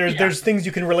 but there's things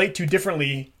you can relate to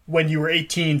differently when you were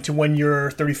 18 to when you're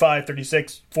 35,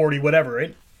 36, 40, whatever,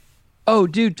 right? Oh,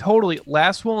 dude, totally.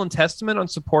 Last Will and Testament on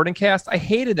Supporting Cast, I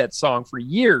hated that song for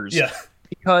years. Yeah.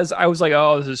 Because I was like,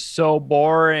 oh, this is so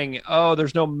boring. Oh,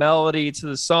 there's no melody to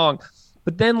the song.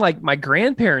 But then, like, my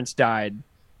grandparents died,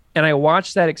 and I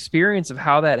watched that experience of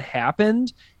how that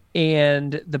happened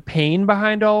and the pain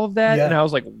behind all of that. Yeah. And I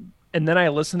was like, and then I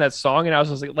listened to that song, and I was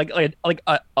just like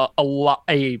a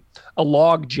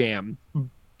log jam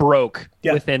broke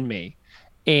within me.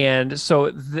 And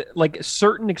so, like,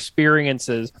 certain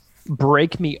experiences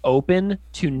break me open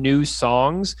to new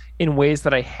songs in ways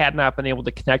that I had not been able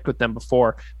to connect with them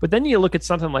before. But then you look at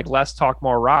something like Less Talk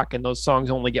More Rock, and those songs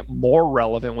only get more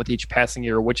relevant with each passing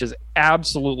year, which is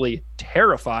absolutely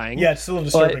terrifying. Yeah, it's a little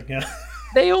disturbing. Yeah,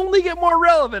 they only get more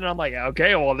relevant. And I'm like,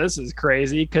 okay, well, this is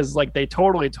crazy because like they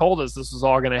totally told us this was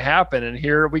all going to happen, and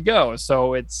here we go.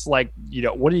 So it's like,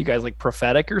 what are you guys, like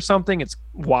prophetic or something? It's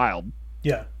wild.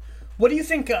 Yeah. What do you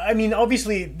think? I mean,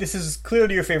 obviously, this is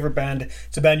clearly your favorite band.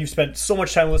 It's a band you've spent so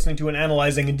much time listening to and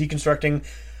analyzing and deconstructing.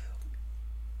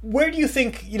 Where do you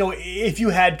think, if you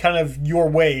had kind of your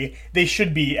way, they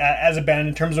should be as a band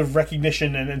in terms of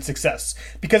recognition and success?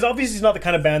 Because obviously it's not the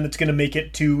kind of band that's going to make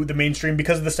it to the mainstream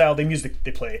because of the style of music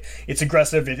they play. It's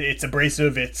aggressive, it's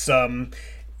abrasive, it's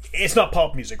not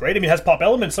pop music, right? I mean, it has pop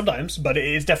elements sometimes, but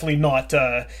it's definitely not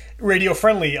radio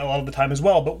friendly a lot of the time as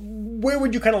well. But where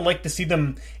would you kind of like to see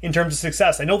them in terms of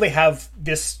success? I know they have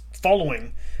this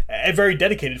following, a very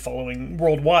dedicated following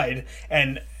worldwide,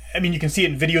 and I mean, you can see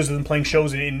it in videos of them playing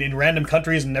shows in random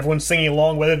countries, and everyone's singing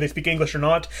along whether they speak English or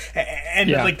not.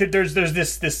 And like, there's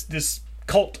this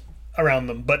cult around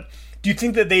them. But do you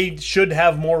think that they should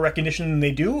have more recognition than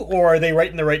they do, or are they right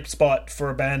in the right spot for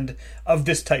a band of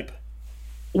this type?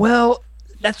 Well,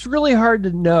 That's really hard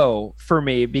to know for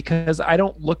me because I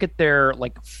don't look at their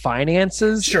like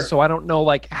finances. Sure. So I don't know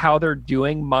like how they're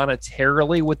doing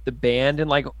monetarily with the band. And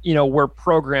like, we're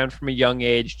programmed from a young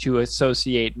age to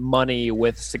associate money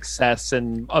with success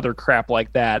and other crap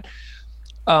like that.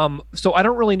 So I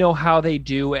don't really know how they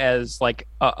do as like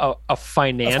a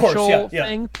financial Of course, yeah.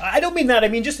 thing. I don't mean that. I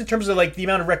mean just in terms of like the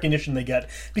amount of recognition they get,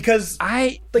 because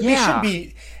they should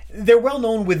be. They're well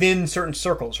known within certain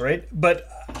circles, right? But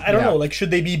I don't know. Like,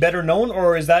 should they be better known,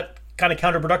 or is that kind of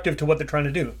counterproductive to what they're trying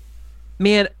to do?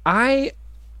 Man, I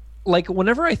like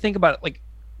whenever I think about it, like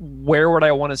where would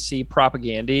I want to see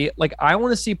Propagandhi? Like I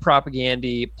want to see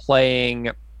Propagandhi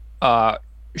playing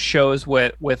shows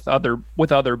with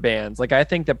other bands. Like I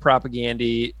think that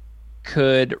Propagandhi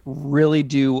could really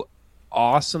do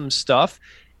awesome stuff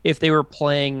if they were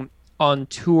playing on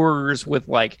tours with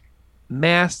like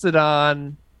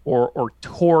Mastodon or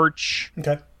Torch,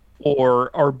 Okay.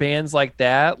 or bands like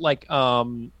that, like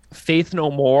Faith No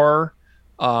More.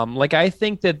 Like I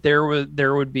think that there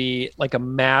would be like a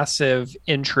massive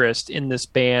interest in this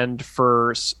band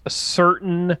for a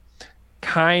certain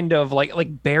kind of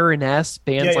like Baroness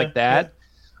bands like that.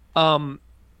 Yeah.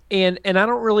 And I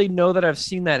don't really know that I've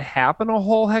seen that happen a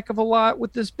whole heck of a lot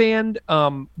with this band.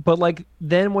 But like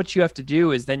then what you have to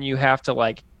do is then you have to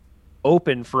like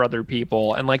open for other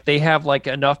people, and like they have like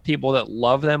enough people that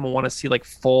love them and want to see like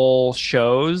full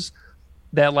shows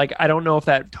that like I don't know if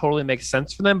that totally makes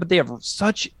sense for them, but they have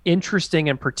such interesting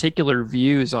and particular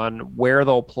views on where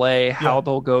they'll play, how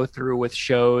they'll go through with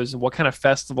shows, and what kind of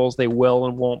festivals they will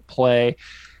and won't play.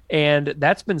 And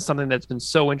that's been something that's been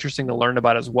so interesting to learn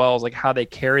about as well, is like how they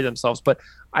carry themselves. But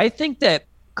I think that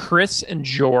Chris and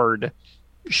Jord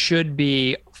should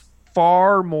be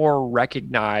far more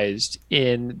recognized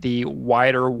in the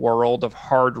wider world of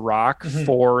hard rock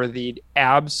for the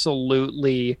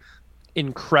absolutely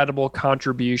incredible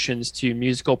contributions to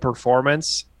musical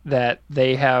performance that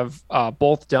they have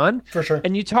both done. For sure.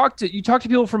 And you talk to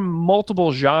people from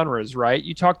multiple genres, right?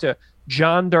 You talk to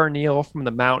John Darnielle from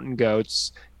the Mountain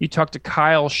Goats. You talk to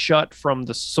Kyle Shutt from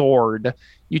The Sword.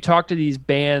 You talk to these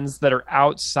bands that are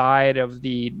outside of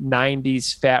the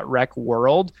 90s Fat Wreck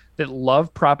world that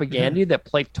love Propagandhi, that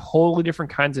play totally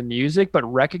different kinds of music, but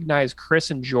recognize Chris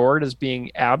and Jord as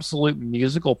being absolute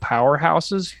musical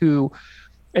powerhouses who,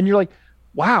 and you're like,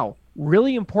 wow,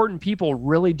 really important people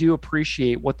really do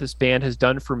appreciate what this band has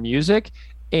done for music.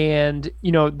 And,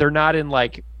 they're not in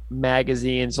like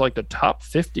magazines like the top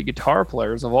 50 guitar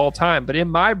players of all time, but in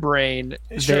my brain,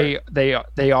 sure,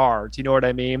 they are. Do you know what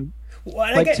I mean?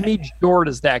 Well, like to me, Jord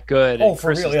is that good. Oh, and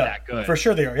Chris for real, is that good. For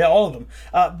sure they are. Yeah, all of them.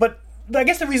 But I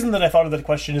guess the reason that I thought of that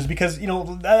question is because,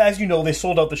 as you know, they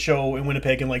sold out the show in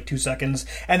Winnipeg in like 2 seconds,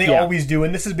 and they always do.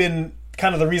 And this has been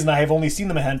kind of the reason I have only seen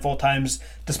them a handful of times,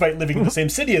 despite living in the same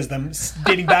city as them,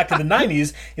 dating back to the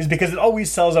 90s, is because it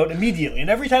always sells out immediately. And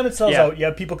every time it sells out, you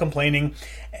have people complaining,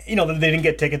 that they didn't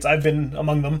get tickets. I've been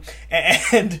among them.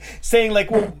 And saying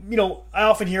like, well, I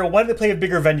often hear, why do they play a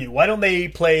bigger venue? Why don't they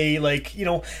play like,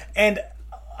 and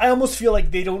I almost feel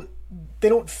like they don't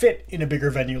fit in a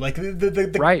bigger venue. Like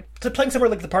the right. Playing somewhere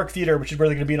like the Park Theater, which is where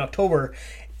they're going to be in October,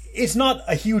 it's not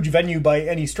a huge venue by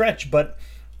any stretch, but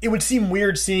it would seem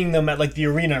weird seeing them at like the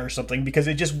arena or something, because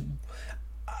it just,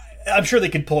 I'm sure they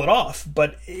could pull it off,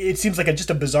 but it seems like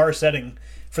just a bizarre setting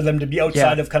for them to be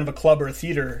outside of kind of a club or a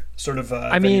theater sort of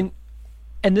venue. Mean,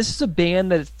 and this is a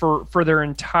band that for the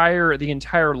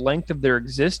entire length of their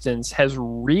existence has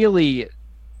really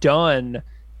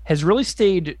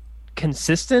stayed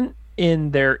consistent in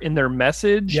their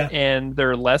message and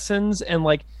their lessons, and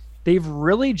like they've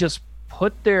really just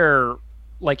put their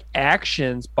like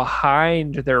actions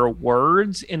behind their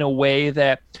words in a way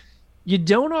that you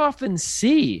don't often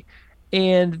see.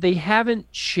 And they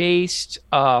haven't chased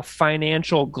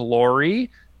financial glory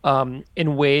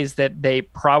in ways that they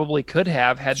probably could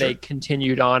have had they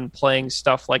continued on playing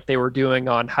stuff like they were doing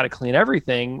on How to Clean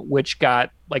Everything, which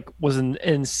was an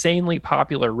insanely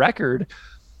popular record.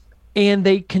 And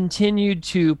they continued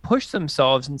to push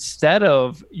themselves instead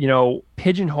of,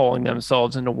 pigeonholing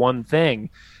themselves into one thing.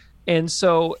 And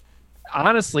so,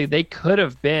 honestly, they could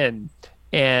have been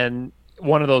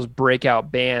one of those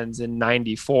breakout bands in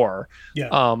 '94.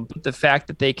 Yeah. But the fact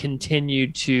that they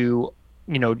continued to,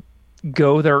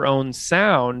 go their own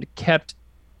sound kept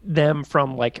them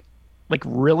from like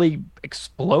really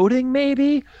exploding,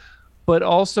 maybe, but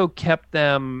also kept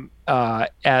them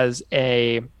as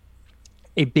a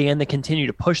band that continued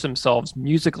to push themselves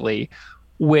musically,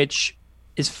 which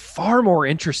is far more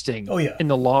interesting in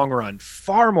the long run,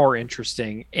 far more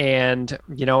interesting. And,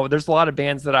 there's a lot of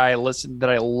bands that I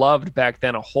loved back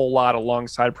then a whole lot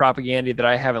alongside Propaganda that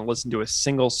I haven't listened to a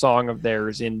single song of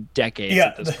theirs in decades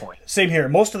at this point. Same here.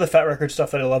 Most of the Fat Record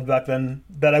stuff that I loved back then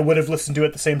that I would have listened to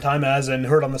at the same time as and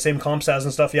heard on the same comps as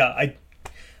and stuff,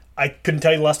 I couldn't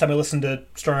tell you the last time I listened to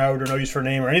Strung Out or No Use for a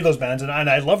Name or any of those bands, and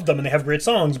I loved them and they have great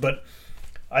songs, but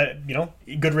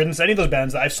good riddance to any of those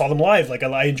bands. I saw them live. Like,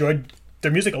 I enjoyed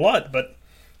their music a lot, but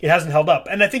it hasn't held up.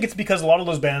 And I think it's because a lot of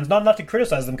those bands, not to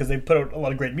criticize them because they put out a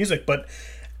lot of great music, but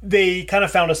they kind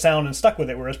of found a sound and stuck with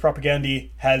it, whereas Propaganda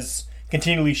has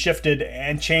continually shifted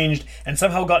and changed and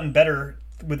somehow gotten better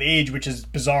with age, which is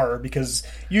bizarre because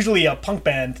usually a punk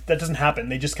band, that doesn't happen.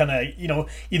 They just kind of,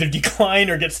 either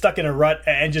decline or get stuck in a rut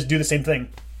and just do the same thing.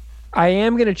 I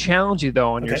am going to challenge you,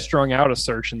 though, on your Strung Out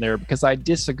assertion there, because I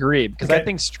disagree. Because I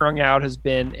think Strung Out has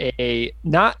been a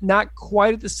not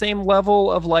quite at the same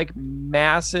level of like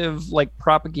massive like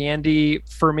Propaganda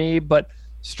for me, but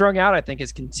Strung Out I think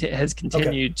has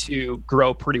continued to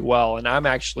grow pretty well, and I'm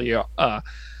actually a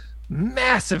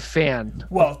massive fan.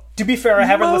 Well, to be fair, I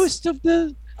haven't listened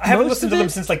to them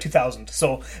since like 2000.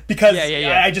 So because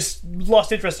I just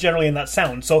lost interest generally in that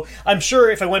sound. So I'm sure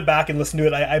if I went back and listened to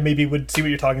it, I maybe would see what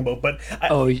you're talking about. But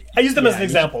I use them as an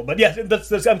example. But yeah,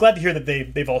 that's I'm glad to hear that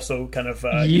they've also kind of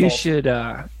you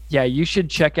should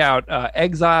check out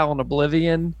Exile and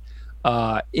Oblivion.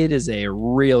 It is a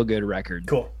real good record.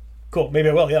 Cool. Maybe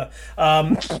I will. Yeah.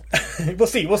 We'll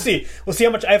see how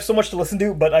much. I have so much to listen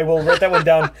to, but I will write that one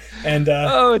down and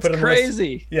it's put it on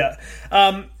crazy. The list.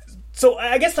 Yeah. So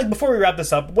I guess like before we wrap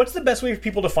this up, what's the best way for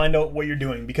people to find out what you're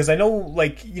doing? Because I know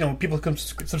people can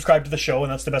subscribe to the show,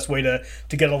 and that's the best way to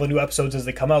get all the new episodes as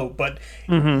they come out. But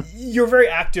you're very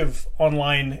active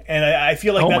online, and I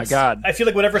feel like my God. I feel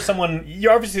like whenever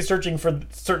you're obviously searching for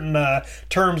certain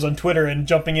terms on Twitter and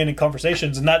jumping in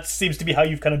conversations, and that seems to be how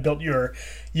you've kind of built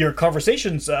your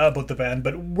conversations about the band.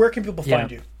 But where can people find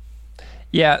you?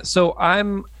 Yeah, so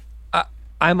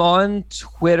I'm on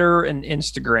Twitter and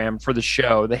Instagram for the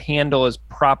show. The handle is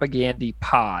Propaganda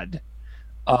Pod.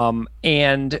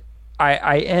 And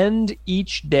I end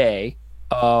each day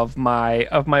of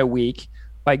my week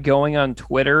by going on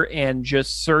Twitter and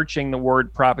just searching the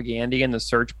word Propaganda in the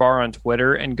search bar on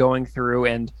Twitter and going through.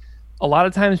 And a lot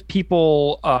of times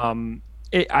people,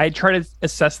 I try to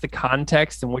assess the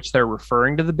context in which they're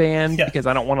referring to the band because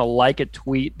I don't want to like a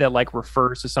tweet that like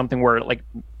refers to something where it like,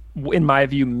 in my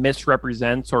view,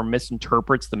 misrepresents or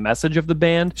misinterprets the message of the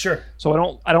band. Sure.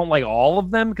 So I don't like all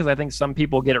of them because I think some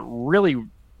people get it really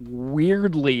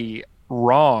weirdly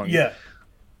wrong. Yeah.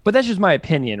 But that's just my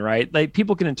opinion, right? Like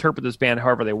people can interpret this band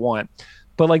however they want.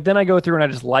 But like then I go through and I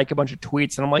just like a bunch of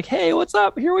tweets and I'm like, hey, what's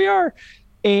up? Here we are.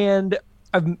 And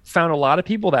I've found a lot of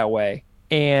people that way.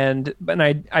 And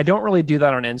I don't really do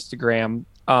that on Instagram.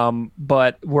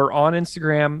 But we're on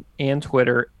Instagram and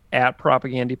Twitter at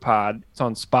Propaganda Pod. It's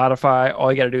on Spotify. All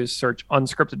you got to do is search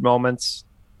Unscripted Moments,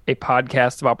 a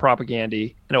podcast about Propaganda,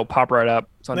 and it'll pop right up.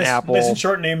 It's on Apple. Nice and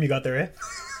short name you got there, eh?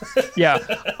 Yeah,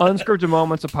 Unscripted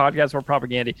Moments, a podcast about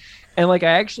Propaganda. And like I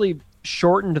actually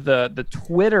shortened the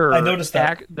Twitter. I noticed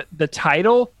that. The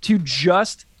title to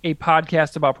just a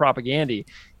podcast about Propaganda.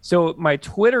 So my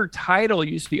Twitter title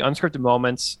used to be Unscripted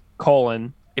Moments,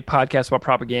 a podcast about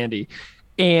Propaganda.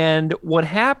 And what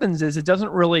happens is it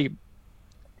doesn't really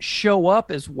show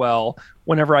up as well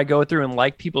whenever I go through and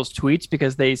like people's tweets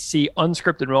because they see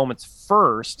Unscripted Moments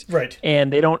first, right?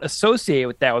 And they don't associate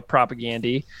with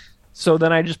Propaganda. So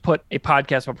then I just put a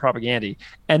podcast about Propaganda,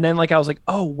 and then like I was like,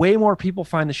 oh, way more people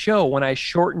find the show when I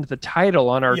shortened the title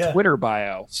on our Twitter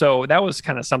bio. So that was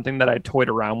kind of something that I toyed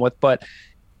around with, but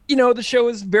the show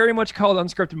is very much called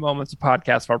Unscripted Moments, a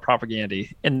podcast about Propaganda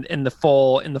in the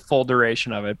full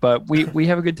duration of it. But we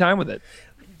have a good time with it.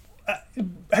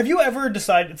 Have you ever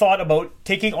thought about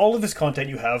taking all of this content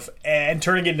you have and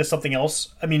turning it into something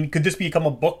else? I mean, could this become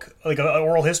a book, like an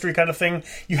oral history kind of thing?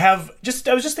 I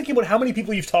was just thinking about how many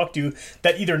people you've talked to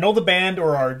that either know the band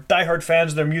or are diehard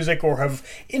fans of their music or have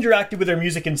interacted with their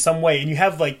music in some way. And you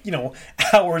have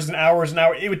hours and hours and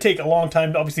hours. It would take a long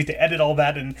time, obviously, to edit all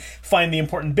that and find the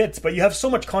important bits. But you have so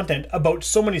much content about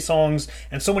so many songs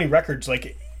and so many records.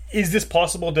 Like, is this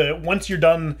possible to, once you're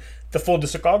done the full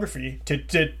discography,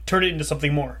 to turn it into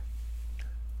something more?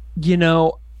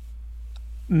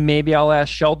 Maybe I'll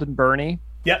ask Sheldon Burney.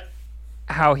 Yep.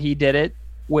 How he did it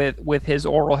with his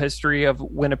oral history of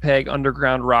Winnipeg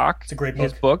underground rock. It's a great book.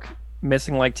 His book,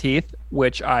 Missing Like Teeth,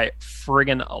 which I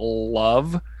friggin'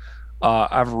 love.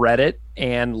 I've read it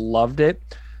and loved it.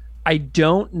 I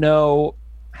don't know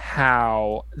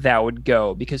how that would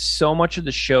go because so much of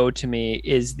the show to me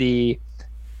is the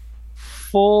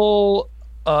full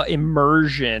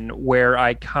immersion where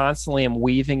I constantly am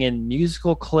weaving in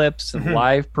musical clips and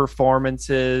live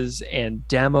performances and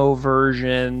demo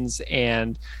versions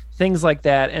and things like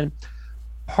that. And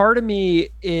part of me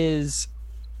is,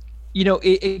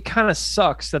 it kind of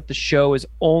sucks that the show is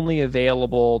only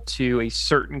available to a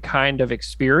certain kind of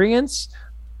experience,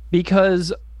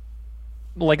 because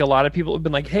like a lot of people have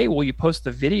been like, hey, will you post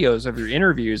the videos of your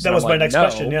interviews? That was my next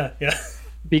question. Yeah.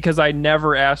 Because I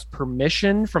never asked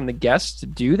permission from the guests to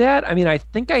do that. I mean, I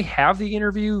think I have the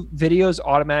interview videos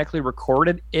automatically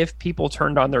recorded if people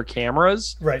turned on their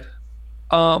cameras. Right.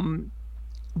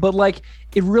 But like,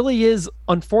 it really is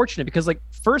unfortunate because, like,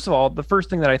 first of all, the first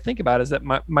thing that I think about is that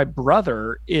my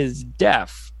brother is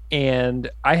deaf, and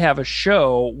I have a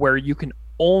show where you can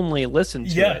only listen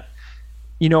to it.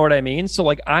 You know what I mean? So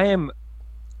like, I am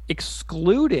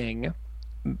excluding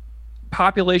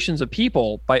populations of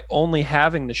people by only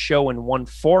having the show in one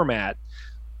format,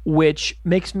 which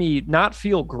makes me not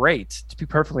feel great, to be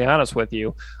perfectly honest with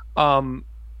you.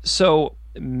 So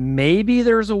maybe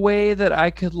there's a way that I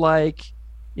could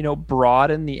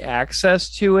broaden the access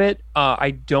to it.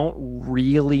 I don't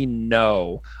really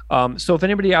know. So if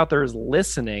anybody out there is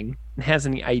listening and has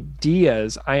any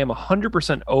ideas, I am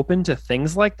 100% open to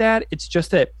things like that. It's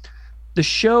just that the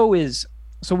show is,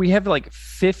 so we have like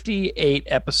 58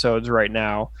 episodes right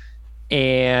now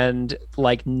and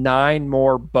like 9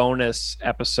 more bonus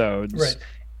episodes. Right.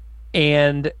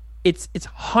 And it's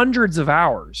hundreds of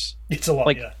hours. It's a lot.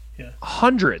 Like,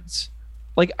 hundreds.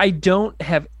 Like, I don't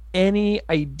have any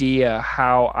idea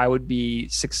how I would be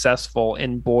successful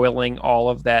in boiling all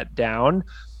of that down,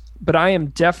 but I am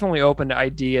definitely open to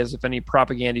ideas. If any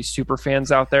Propagandy super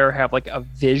fans out there have like a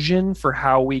vision for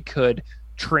how we could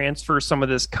transfer some of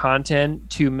this content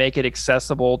to make it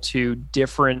accessible to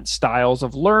different styles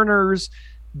of learners,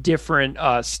 different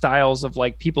styles of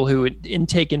like people who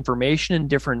intake information in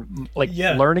different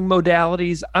learning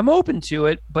modalities, I'm open to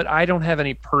it, but I don't have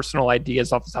any personal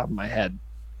ideas off the top of my head.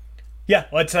 Yeah,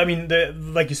 well,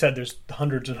 like you said, there's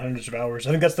hundreds and hundreds of hours. I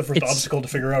think that's the first obstacle to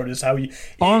figure out is how you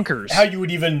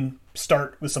would even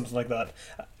start with something like that.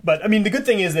 But I mean, the good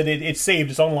thing is that it's saved.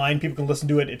 It's online. People can listen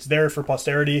to it. It's there for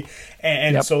posterity,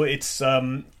 and so it's. I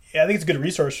think it's a good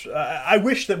resource. I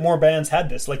wish that more bands had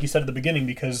this, like you said at the beginning,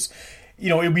 because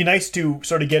it'd be nice to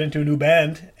sort of get into a new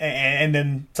band, and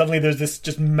then suddenly there's this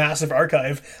just massive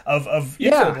archive of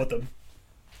info about them.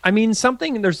 I mean,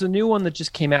 there's a new one that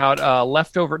just came out,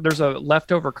 there's a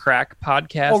Leftover Crack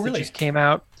podcast that just came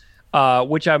out,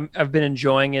 which I've been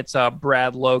enjoying. It's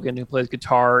Brad Logan, who plays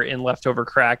guitar in Leftover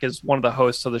Crack, is one of the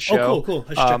hosts of the show. Oh, cool.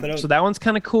 I should check that out. So that one's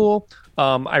kind of cool.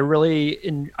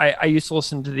 I used to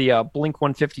listen to the Blink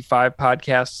 155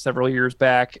 podcast several years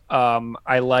back.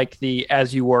 I like the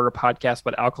As You Were podcast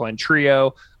about Alkaline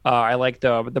Trio. I like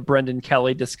the Brendan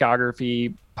Kelly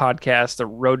discography podcast, The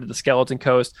Road to the Skeleton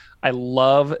Coast. I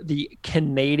love the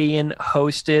Canadian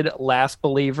hosted Last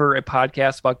Believer, a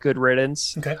podcast about Good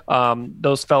Riddance. Okay.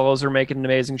 Those fellows are making an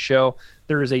amazing show.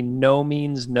 There is a No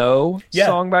Means No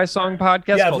song by song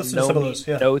podcast called No Means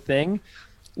No Thing.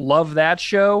 Love that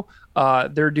show.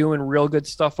 They're doing real good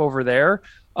stuff over there.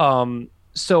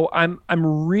 So I'm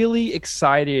really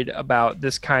excited about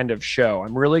this kind of show.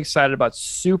 I'm really excited about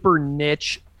super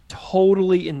niche,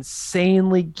 totally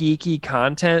insanely geeky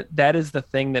content. That is the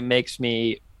thing that makes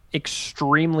me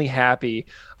extremely happy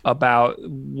about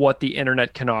what the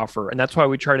internet can offer. And that's why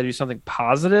we try to do something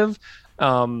positive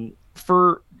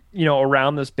for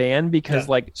around this band, because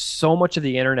like so much of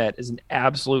the internet is an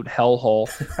absolute hellhole.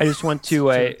 I just went to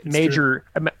I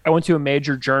went to a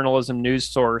major journalism news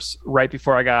source right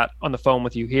before I got on the phone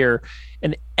with you here,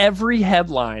 and every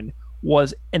headline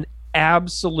was an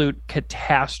absolute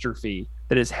catastrophe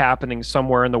that is happening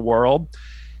somewhere in the world.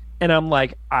 And I'm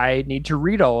like, I need to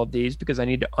read all of these because I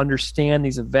need to understand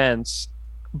these events.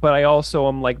 But I also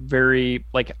am like very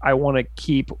I want to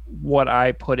keep what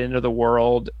I put into the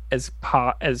world as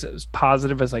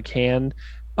positive as I can,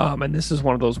 and this is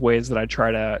one of those ways that I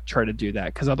try to do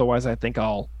that, because otherwise I think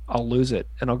I'll lose it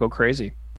and I'll go crazy.